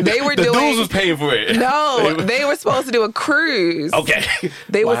 No. They were doing... The dudes was paying for it. No, they were supposed to do a cruise. Okay.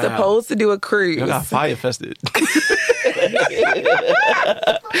 They were supposed to do a cruise. You got fire fested.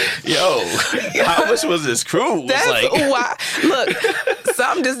 Yo, how much was this cruise? That's why. Look,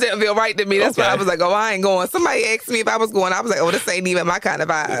 something just didn't feel right to me. That's why I was like, oh, I ain't going. Somebody asked me if I was going. I was like, oh, this ain't even my kind of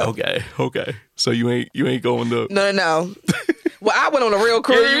vibe. Okay. So you ain't going to... No. Well, I went on a real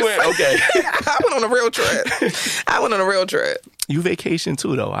cruise. Yeah, you went. Okay. I went on a real trip. You vacation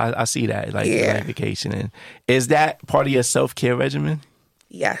too, though. I see that. Like, you like vacationing. Is that part of your self-care regimen?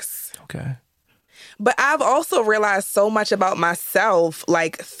 Yes. Okay. But I've also realized so much about myself,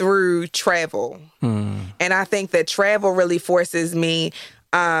 like, through travel. And I think that travel really forces me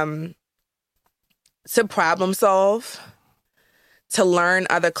to problem solve, to learn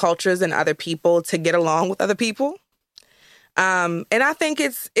other cultures and other people, to get along with other people. And I think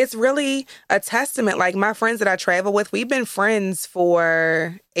it's really a testament. Like, my friends that I travel with, we've been friends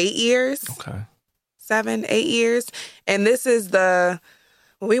for 8 years. Okay. 7, 8 years. And this is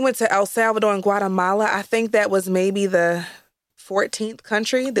when we went to El Salvador and Guatemala, I think that was maybe the 14th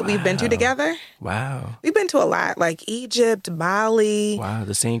country that we've been to together. Wow. We've been to a lot, like Egypt, Bali. Wow,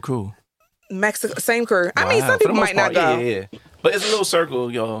 the same crew. Mexico, same crew. Wow. I mean, some people might not go. Yeah. But it's a little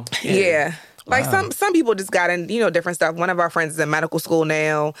circle, y'all. Yeah. Like some people just got in, different stuff. One of our friends is in medical school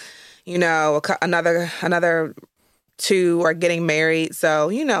now. Another 2 are getting married. So,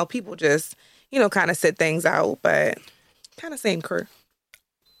 people just, kind of sit things out, but kind of same crew.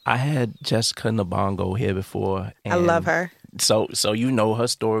 I had Jessica Nabongo here before. And I love her. So you know her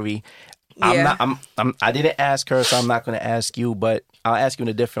story. Yeah. I didn't ask her, so I'm not going to ask you, but I'll ask you in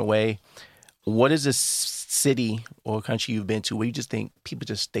a different way. What is this city or country you've been to where you just think people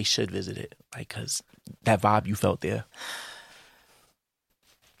they should visit it? Like, because that vibe you felt there.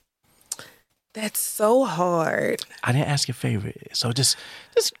 That's so hard. I didn't ask your favorite. So just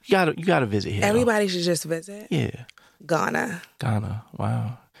you gotta visit here. Everybody should just visit. Yeah. Ghana.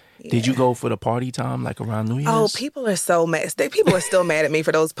 Wow. Yeah. Did you go for the party time, like around New Year's? Oh, people are so mad. People are still mad at me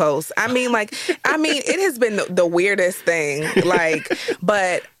for those posts. I mean, it has been the weirdest thing. Like,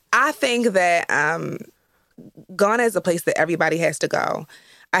 but I think that Ghana is a place that everybody has to go.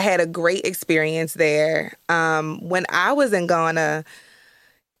 I had a great experience there. When I was in Ghana,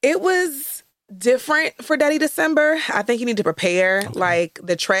 it was different for Daddy December. I think you need to prepare. Okay. Like,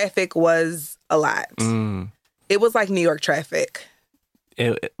 the traffic was a lot. It was like New York traffic.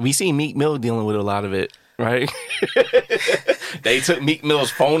 We see Meek Mill dealing with a lot of it, right? They took Meek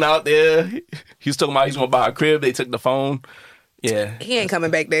Mill's phone out there. He was talking about he's going to buy a crib. They took the phone. Yeah. He ain't coming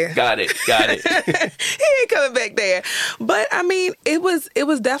back there. Got it. He ain't coming back there. But, I mean, it was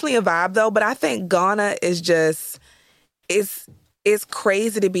definitely a vibe, though. But I think Ghana is just... It's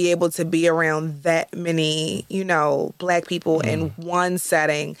crazy to be able to be around that many, Black people in one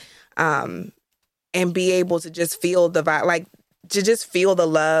setting and be able to just feel the vibe, like, to just feel the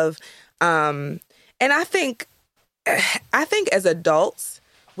love. And I think as adults,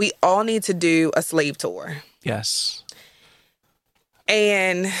 we all need to do a slave tour. Yes.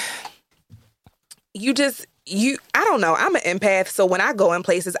 And I don't know, I'm an empath, so when I go in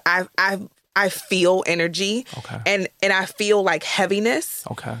places, I I feel energy and I feel like heaviness.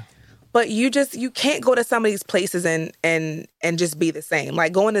 Okay. But you can't go to some of these places and just be the same.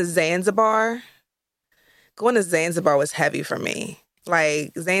 Like going to Zanzibar was heavy for me.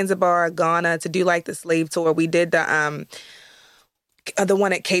 Like Zanzibar, Ghana, to do like the slave tour. We did the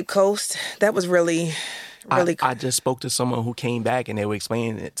one at Cape Coast. That was really I just spoke to someone who came back and they were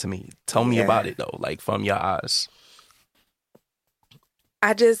explaining it to me. Tell me about it though, like from your eyes.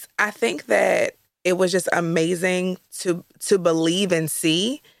 I think that it was just amazing to believe and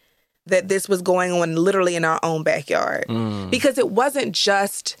see that this was going on literally in our own backyard. Because it wasn't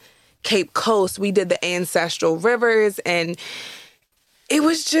just Cape Coast. We did the ancestral rivers, and it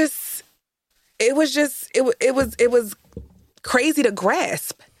was crazy to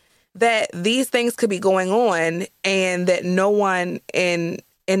grasp that these things could be going on and that no one in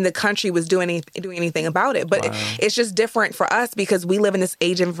the country was doing anything about it. But it's just different for us because we live in this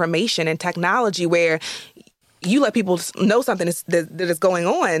age of information and technology where you let people know something that is going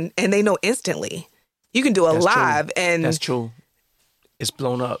on and they know instantly. You can do a live and... That's true. It's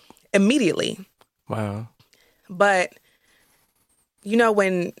blown up. Immediately. Wow. But, you know,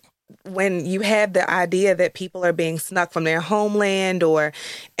 when you have the idea that people are being snuck from their homeland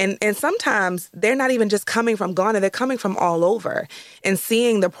and sometimes they're not even just coming from Ghana, they're coming from all over, and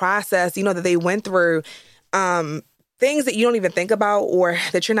seeing the process, you know, that they went through, things that you don't even think about or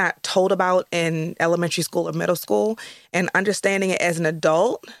that you're not told about in elementary school or middle school, and understanding it as an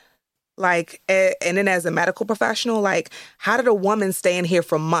adult, like, and then as a medical professional, like, how did a woman stay in here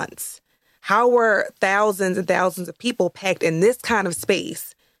for months? How were thousands and thousands of people packed in this kind of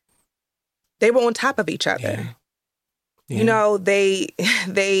space? They were on top of each other. Yeah. Yeah. You know, they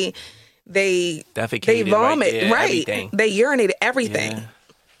defecated, they vomit, right? Everything. They urinated everything.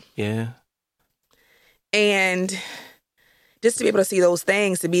 Yeah. And just to be able to see those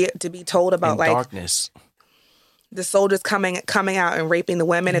things, to be told about, like, darkness, the soldiers coming out and raping the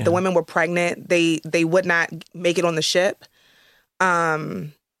women. If the women were pregnant, they would not make it on the ship.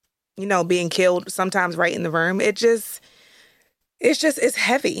 You know, being killed sometimes right in the room. It's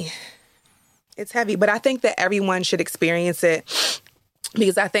heavy. It's heavy, but I think that everyone should experience it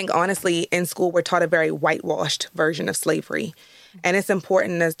because I think, honestly, in school, we're taught a very whitewashed version of slavery. And it's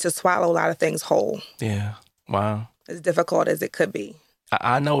important to swallow a lot of things whole. Yeah. Wow. As difficult as it could be.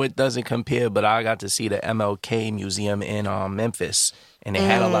 I know it doesn't compare, but I got to see the MLK Museum in Memphis, and they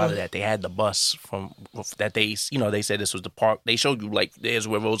had a lot of that. They had the bus from that they said this was the park. They showed you, like, there's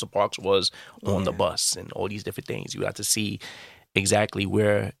where Rosa Parks was on the bus and all these different things. You got to see exactly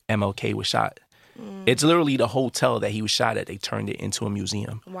where MLK was shot. It's literally the hotel that he was shot at. They turned it into a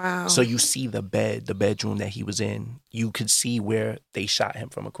museum. Wow. So you see the bedroom that he was in. You could see where they shot him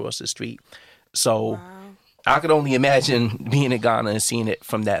from across the street. So I could only imagine being in Ghana and seeing it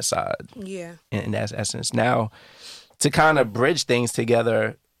from that side. Yeah. In that essence. Now, to kind of bridge things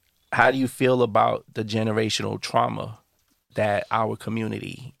together, how do you feel about the generational trauma that our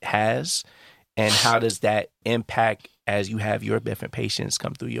community has? And how does that impact as you have your different patients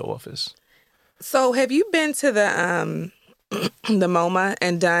come through your office? So have you been to the MoMA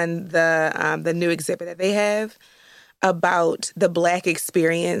and done the new exhibit that they have about the Black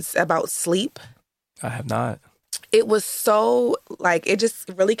experience about sleep? I have not. It was so, like, it just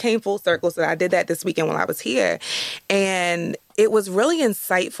really came full circle. So I did that this weekend when I was here. And it was really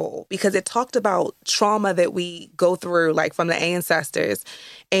insightful because it talked about trauma that we go through, like, from the ancestors,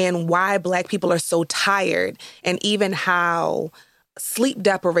 and why Black people are so tired, and even how sleep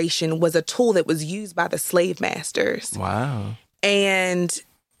deprivation was a tool that was used by the slave masters. Wow. And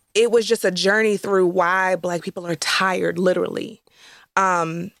it was just a journey through why Black people are tired, literally.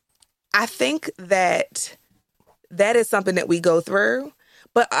 I think that is something that we go through.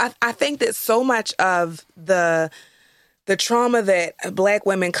 But I think that so much of the trauma that Black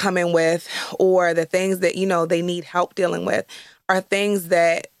women come in with, or the things that, you know, they need help dealing with, are things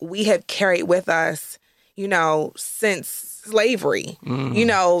that we have carried with us, you know, since slavery. You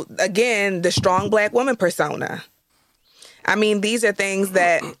know, again, the strong Black woman persona. I mean, these are things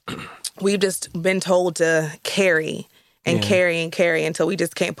that we've just been told to carry and carry and carry until we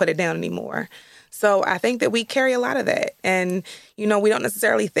just can't put it down anymore. So I think that we carry a lot of that. And, you know, we don't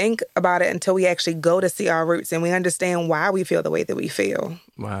necessarily think about it until we actually go to see our roots and we understand why we feel the way that we feel.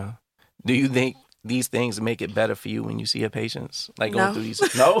 Wow. Do you think these things make it better for you when you see your patients? Like going through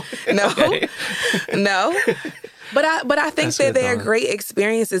these? No? No. Okay. No. But I think that they are great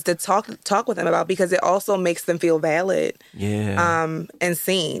experiences to talk with them about, because it also makes them feel valid. Yeah. And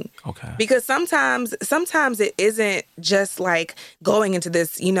seen. Okay. Because sometimes it isn't just like going into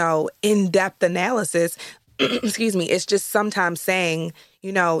this, you know, in-depth analysis. Excuse me. It's just sometimes saying,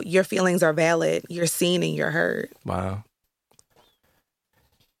 your feelings are valid. You're seen and you're heard. Wow.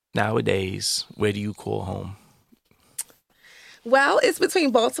 Nowadays, where do you call home? Well, it's between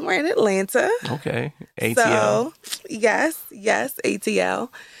Baltimore and Atlanta. Okay. ATL. So, yes, ATL.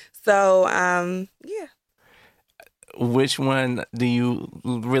 So, yeah. Which one do you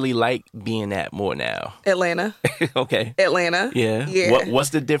really like being at more now? Atlanta. Okay. Atlanta. Yeah. What's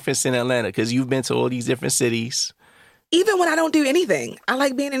the difference in Atlanta? Because you've been to all these different cities. Even when I don't do anything, I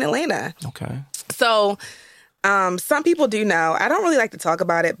like being in Atlanta. Okay. So, some people do know. I don't really like to talk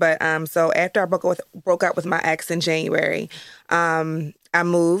about it, but so after I broke up with my ex in January, I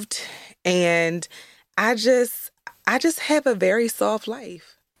moved, and I just have a very soft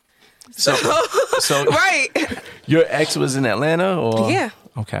life. So right. Your ex was in Atlanta, or yeah.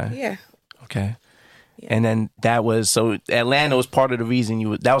 Okay. Yeah. Okay. Yeah. And then Atlanta was part of the reason you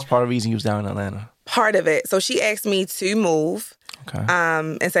was down in Atlanta. Part of it. So she asked me to move. Okay.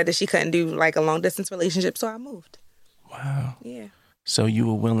 And said that she couldn't do like a long distance relationship, so I moved. Wow. Yeah. So you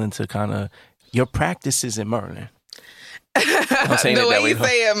were willing to kind of your practice is in Maryland. I'm saying the it way that way. You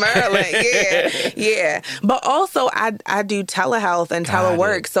say it, Maryland, yeah. But also, I do telehealth and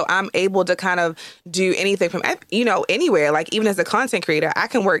telework, so I'm able to kind of do anything from anywhere. Like even as a content creator, I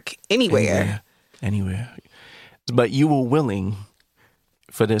can work anywhere. Anywhere. But you were willing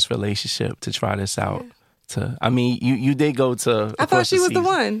for this relationship to try this out. Yeah. You did go to. I thought she was the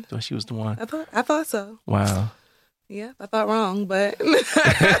one. Thought she was the one. I thought so. Wow. Yeah, I thought wrong, but that's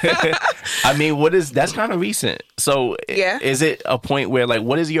kind of recent. So is it a point where like,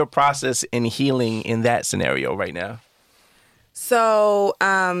 what is your process in healing in that scenario right now? So,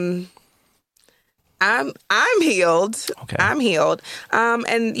 I'm healed. Okay. I'm healed.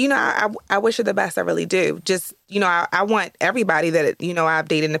 And I wish her the best. I really do. Just, I want everybody that, I've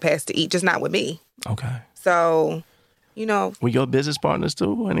dated in the past to eat, just not with me. Okay. So, were your business partners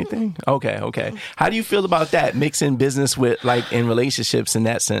too or anything? Okay. How do you feel about that? Mixing business with like in relationships in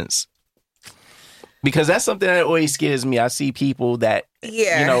that sense? Because that's something that always scares me. I see people that,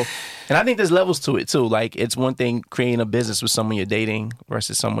 and I think there's levels to it too. Like it's one thing creating a business with someone you're dating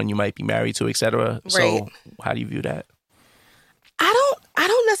versus someone you might be married to, et cetera. Right. So how do you view that? I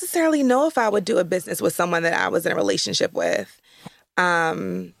don't necessarily know if I would do a business with someone that I was in a relationship with.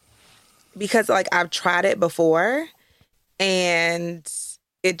 Because like I've tried it before and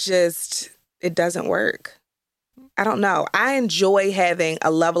it doesn't work. I don't know. I enjoy having a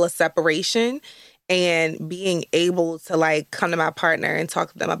level of separation and being able to like come to my partner and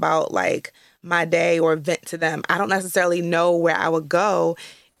talk to them about like my day or vent to them. I don't necessarily know where I would go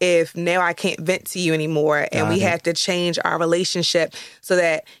if now I can't vent to you anymore and we have to change our relationship so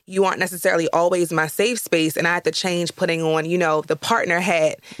that you aren't necessarily always my safe space and I have to change putting on, the partner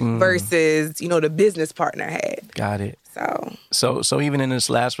hat versus, the business partner hat. Got it. So even in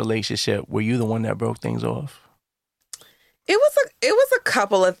this last relationship, were you the one that broke things off? It was a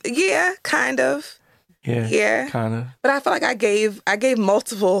couple of, kind of. Yeah, kind of. But I feel like I gave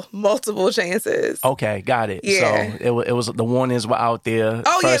multiple chances. Okay, got it. Yeah. So it was the warnings were out there.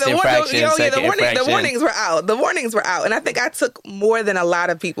 Oh First infraction, second infraction. The warnings were out. The warnings were out, and I think I took more than a lot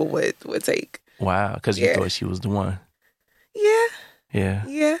of people would take. Wow, because you thought she was the one.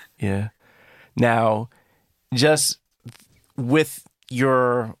 Yeah. Now, just with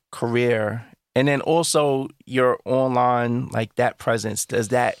your career and then also your online like that presence, does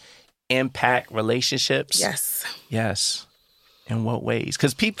that impact relationships? Yes. In what ways?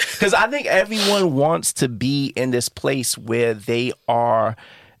 Because I think everyone wants to be in this place where they are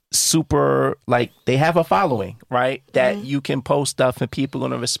super, like they have a following, right? That you can post stuff and people are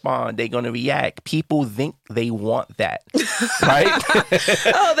going to respond. They're going to react. People think they want that, right?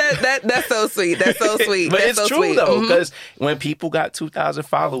 That's so sweet. That's so sweet. But that's it's so true sweet. though, because when people got 2,000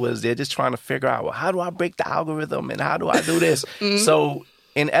 followers, they're just trying to figure out, well, how do I break the algorithm and how do I do this? So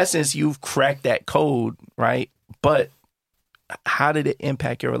in essence, you've cracked that code, right? But how did it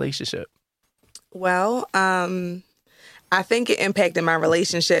impact your relationship? Well, I think it impacted my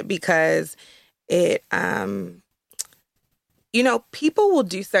relationship because it, people will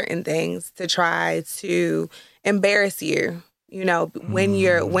do certain things to try to embarrass you. When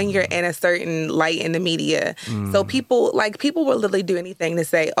you're in a certain light in the media. So people will literally do anything to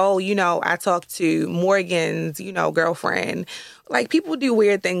say, oh, I talked to Morgan's, girlfriend. Like people do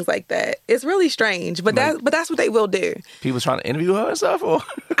weird things like that. It's really strange, but that's what they will do. People trying to interview her and stuff, or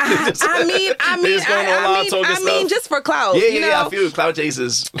I mean, just for clout. Yeah, I feel clout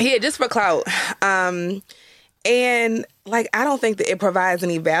chasers. Yeah, just for clout. And like I don't think that it provides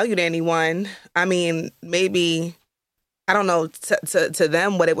any value to anyone. I mean, maybe I don't know to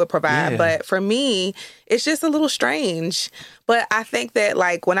them what it would provide, but for me, it's just a little strange. But I think that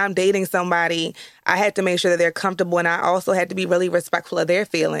like when I'm dating somebody, I had to make sure that they're comfortable, and I also had to be really respectful of their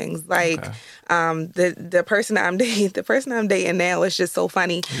feelings. Like the person I'm dating now is just so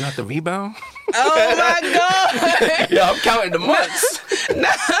funny. You got the rebound? Oh my God! Yeah, I'm counting the months.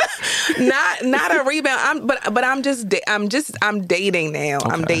 not a rebound. I'm dating now. Okay.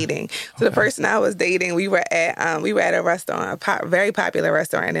 I'm dating. So the person I was dating, we were at a restaurant, a very popular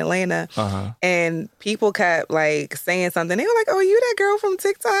restaurant in Atlanta, and people kept like saying something. They were like, "Oh, you that girl from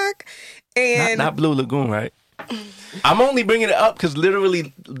TikTok?" And not Blue Lagoon, right? I'm only bringing it up because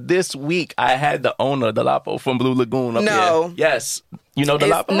literally this week I had the owner of the Lapo from Blue Lagoon up here. Yes. You know the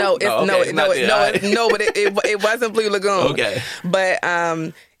Lapo? No, but it wasn't Blue Lagoon. Okay. But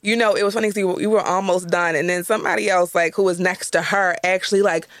it was funny because we were almost done, and then somebody else like who was next to her actually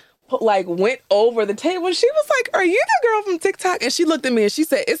went over the table, and she was like, "Are you the girl from TikTok?" And she looked at me and she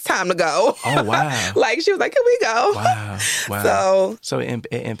said, "It's time to go." Oh wow! Like she was like, "Can we go?" Wow. So it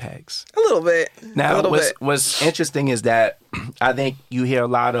impacts a little bit. Now, what's interesting is that I think you hear a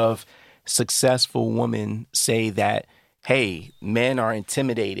lot of successful women say that, hey, men are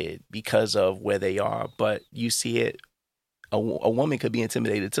intimidated because of where they are, but you see it, a woman could be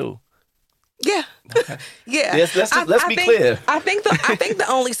intimidated too. Yeah. Okay. Yeah. Let's be clear. I think the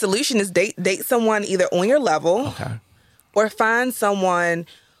only solution is date someone either on your level, or find someone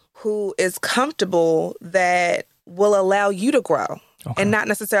who is comfortable that will allow you to grow and not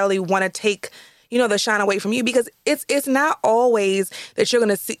necessarily want to take the shine away from you, because it's not always that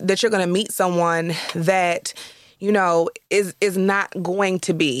you're gonna meet someone that is not going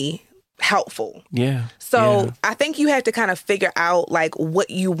to be helpful. Yeah. So I think you have to kind of figure out like what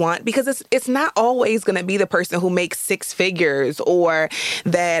you want, because it's not always going to be the person who makes six figures or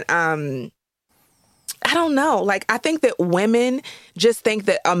that I don't know. Like I think that women just think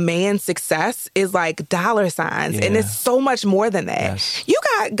that a man's success is like dollar signs, and it's so much more than that. Yes. You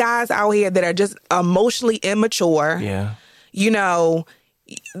got guys out here that are just emotionally immature. Yeah.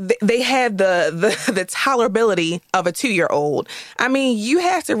 They have the tolerability of a 2-year-old. I mean, you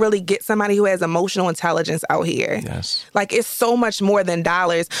have to really get somebody who has emotional intelligence out here. Yes. Like it's so much more than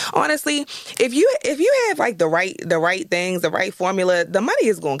dollars. Honestly, if you have like the right things, the right formula, the money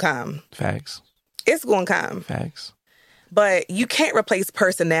is going to come. Facts. It's going to come. Facts. But you can't replace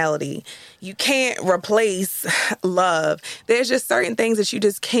personality. You can't replace love. There's just certain things that you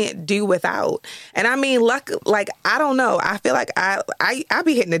just can't do without. And I mean, like I don't know. I feel like I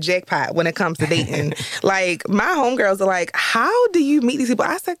be hitting the jackpot when it comes to dating. Like my homegirls are like, "How do you meet these people?"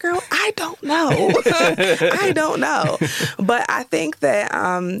 I said, "Girl, I don't know. I don't know." But I think that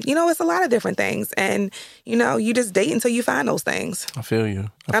it's a lot of different things, and you just date until you find those things. I feel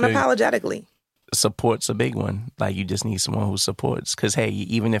you. Unapologetically. Support's a big one. Like you just need someone who supports, because hey,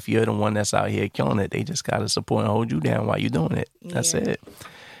 even if you're the one that's out here killing it, they just gotta support and hold you down while you're doing it. That's it.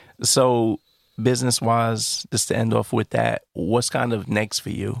 So business wise, just to end off with that, what's kind of next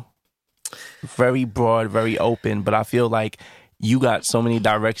for you? Very broad, very open, but I feel like you got so many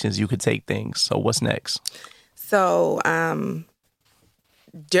directions you could take things. So what's next? So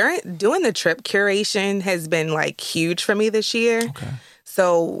doing the trip curation has been like huge for me this year. Okay.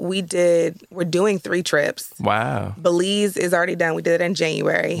 So we're doing 3 trips. Wow. Belize is already done. We did it in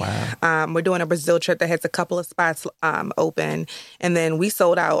January. Wow. We're doing a Brazil trip that has a couple of spots open. And then we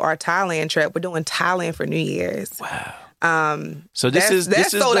sold out our Thailand trip. We're doing Thailand for New Year's. Wow. So this is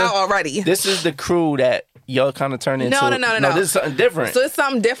sold out already. This is the crew that y'all kind of turned into. No. This is something different. So it's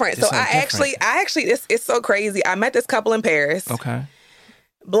something different. It's so crazy. I met this couple in Paris. Okay.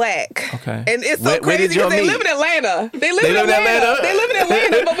 Black. Okay. And it's so crazy because they live in Atlanta. They live in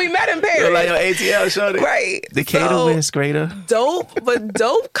Atlanta, but we met in Paris. They're like your ATL shorty. Right. Decatur wears greater. Dope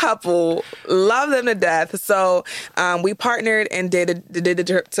couple. Love them to death. So we partnered and did the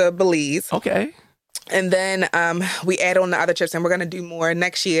trip to Belize. Okay. And then we add on the other trips, and we're going to do more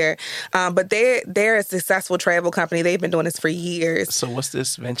next year. But they're a successful travel company. They've been doing this for years. So what's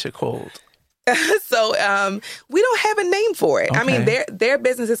this venture called? So we don't have a name for it. Okay. I mean, their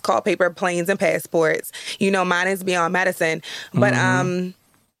business is called Paper Planes and Passports. Mine is Beyond Medicine, but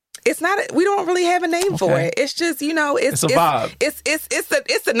it's not. We don't really have a name for it. It's just it's a vibe.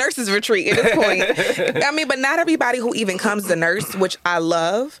 It's a nurses retreat at this point. I mean, but not everybody who even comes to nurse, which I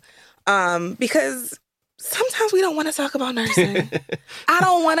love, because sometimes we don't want to talk about nursing. I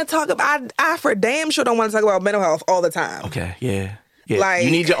don't want to talk about. I for damn sure don't want to talk about mental health all the time. Okay. Yeah. Like,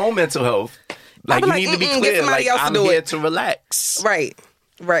 you need your own mental health. Like you need to be clear. Like I'm here to relax. Right.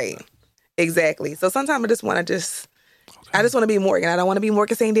 Exactly. So sometimes I just want to I just want to be Morgan. I don't want to be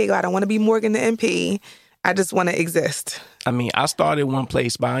Morgan Sandiego. I don't want to be Morgan the MP. I just want to exist. I mean, I started one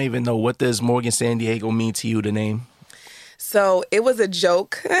place, but I don't even know, what does Morgan Sandiego mean to you, the name? So it was a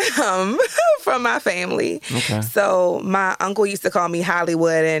joke from my family. Okay. So my uncle used to call me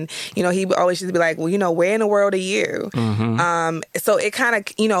Hollywood, and he always used to be like, well, where in the world are you? Mm-hmm. So it kind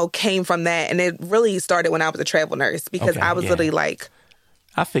of came from that, and it really started when I was a travel nurse, because I was literally like,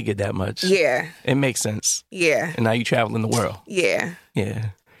 I figured that much. Yeah, it makes sense. Yeah, and now you travel in the world. Yeah.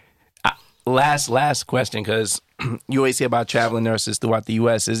 Last question, because you always hear about traveling nurses throughout the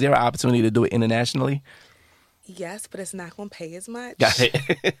U.S. Is there an opportunity to do it internationally? Yes, but it's not going to pay as much. Got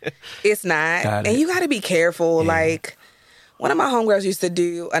it. It's not. And you got to be careful. Yeah. Like, one of my homegirls used to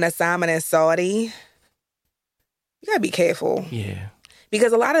do an assignment in Saudi. You got to be careful. Yeah.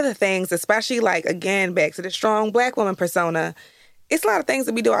 Because a lot of the things, especially like, again, back to the strong black woman persona, it's a lot of things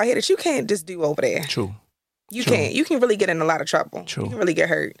that we do out here that you can't just do over there. True. You can't. You can really get in a lot of trouble. True. You can really get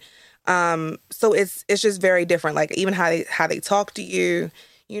hurt. So it's just very different. Like, even how they talk to you.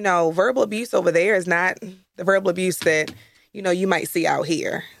 Verbal abuse over there is not the verbal abuse that, you might see out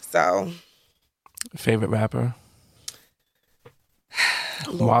here. So. Favorite rapper?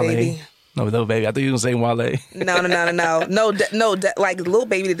 Lil Baby. No, Lil Baby. I thought you were going to say Wale. No. Like, Lil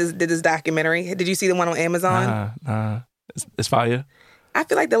Baby did this documentary. Did you see the one on Amazon? Nah. It's fire. I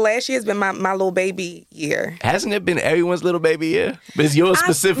feel like the last year has been my Lil Baby year. Hasn't it been everyone's Little Baby year? But it's yours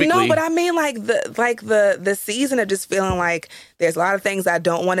specifically. No, but I mean the season of just feeling like there's a lot of things I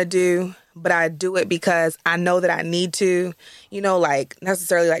don't want to do, but I do it because I know that I need to. Like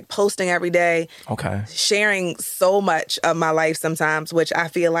necessarily like posting every day. Okay. Sharing so much of my life sometimes, which I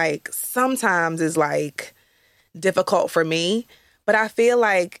feel like sometimes is like difficult for me. But I feel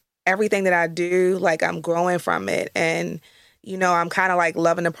like everything that I do, like I'm growing from it, and I'm kind of like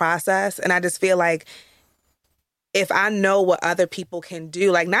loving the process. And I just feel like if I know what other people can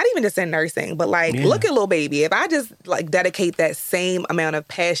do, like not even just in nursing, but like look at Lil Baby. If I just like dedicate that same amount of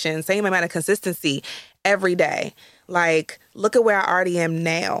passion, same amount of consistency every day, like look at where I already am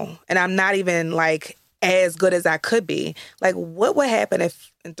now. And I'm not even like as good as I could be. Like what would happen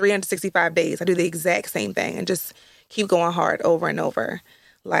if in 365 days I do the exact same thing and just keep going hard over and over?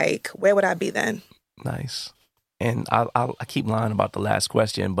 Like where would I be then? Nice. And I keep lying about the last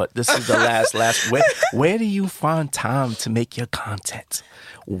question, but this is the last. Where do you find time to make your content?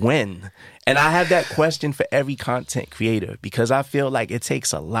 When? And I have that question for every content creator, because I feel like it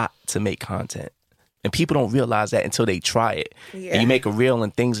takes a lot to make content. And people don't realize that until they try it. Yeah. And you make a reel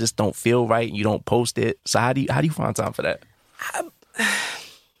and things just don't feel right and you don't post it. So how do you find time for that?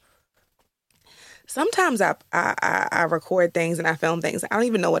 Sometimes I record things and I film things. I don't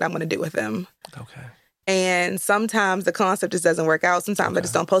even know what I'm going to do with them. Okay. And sometimes the concept just doesn't work out. Sometimes I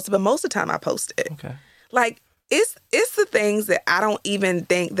just don't post it, but most of the time I post it. Okay. Like, it's the things that I don't even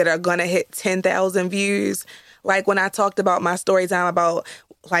think that are going to hit 10,000 views. Like when I talked about my story time about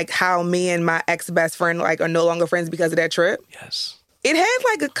like how me and my ex-best friend like are no longer friends because of that trip. Yes. It has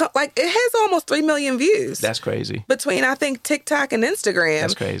it has almost 3 million views. That's crazy. Between, I think, TikTok and Instagram.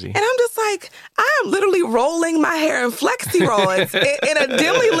 That's crazy. And I'm just like, I'm literally rolling my hair in flexi rods in a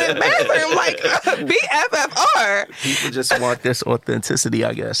dimly lit bathroom, like BFFR. People just want this authenticity,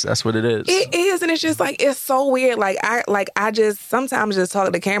 I guess. That's what it is. It is, and it's just like, it's so weird. I just sometimes just talk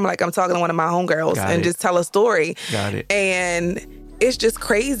to the camera like I'm talking to one of my homegirls and just tell a story. Got it. And it's just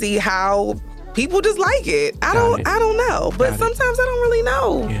crazy how people just like it. I don't know. But sometimes I don't really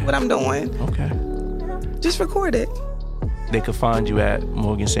know what I'm doing. Okay. Just record it. They could find you at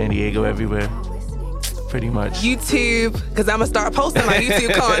Morgan Sandiego everywhere. Pretty much. YouTube, because I'm going to start posting my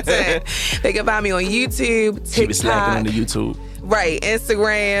YouTube content. They can find me on YouTube, TikTok. Keep it slacking on the YouTube. Right.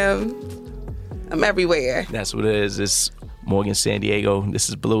 Instagram. I'm everywhere. That's what it is. It's Morgan Sandiego. This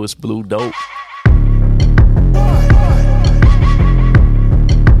is Blue. It's Blue Dope.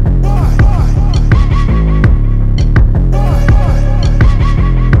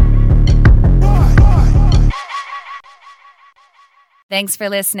 Thanks for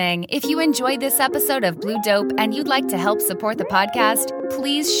listening. If you enjoyed this episode of Blue Dope and you'd like to help support the podcast,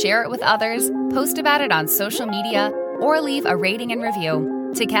 please share it with others, post about it on social media, or leave a rating and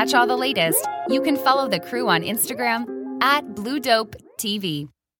review. To catch all the latest, you can follow the crew on Instagram @BlueDopeTV.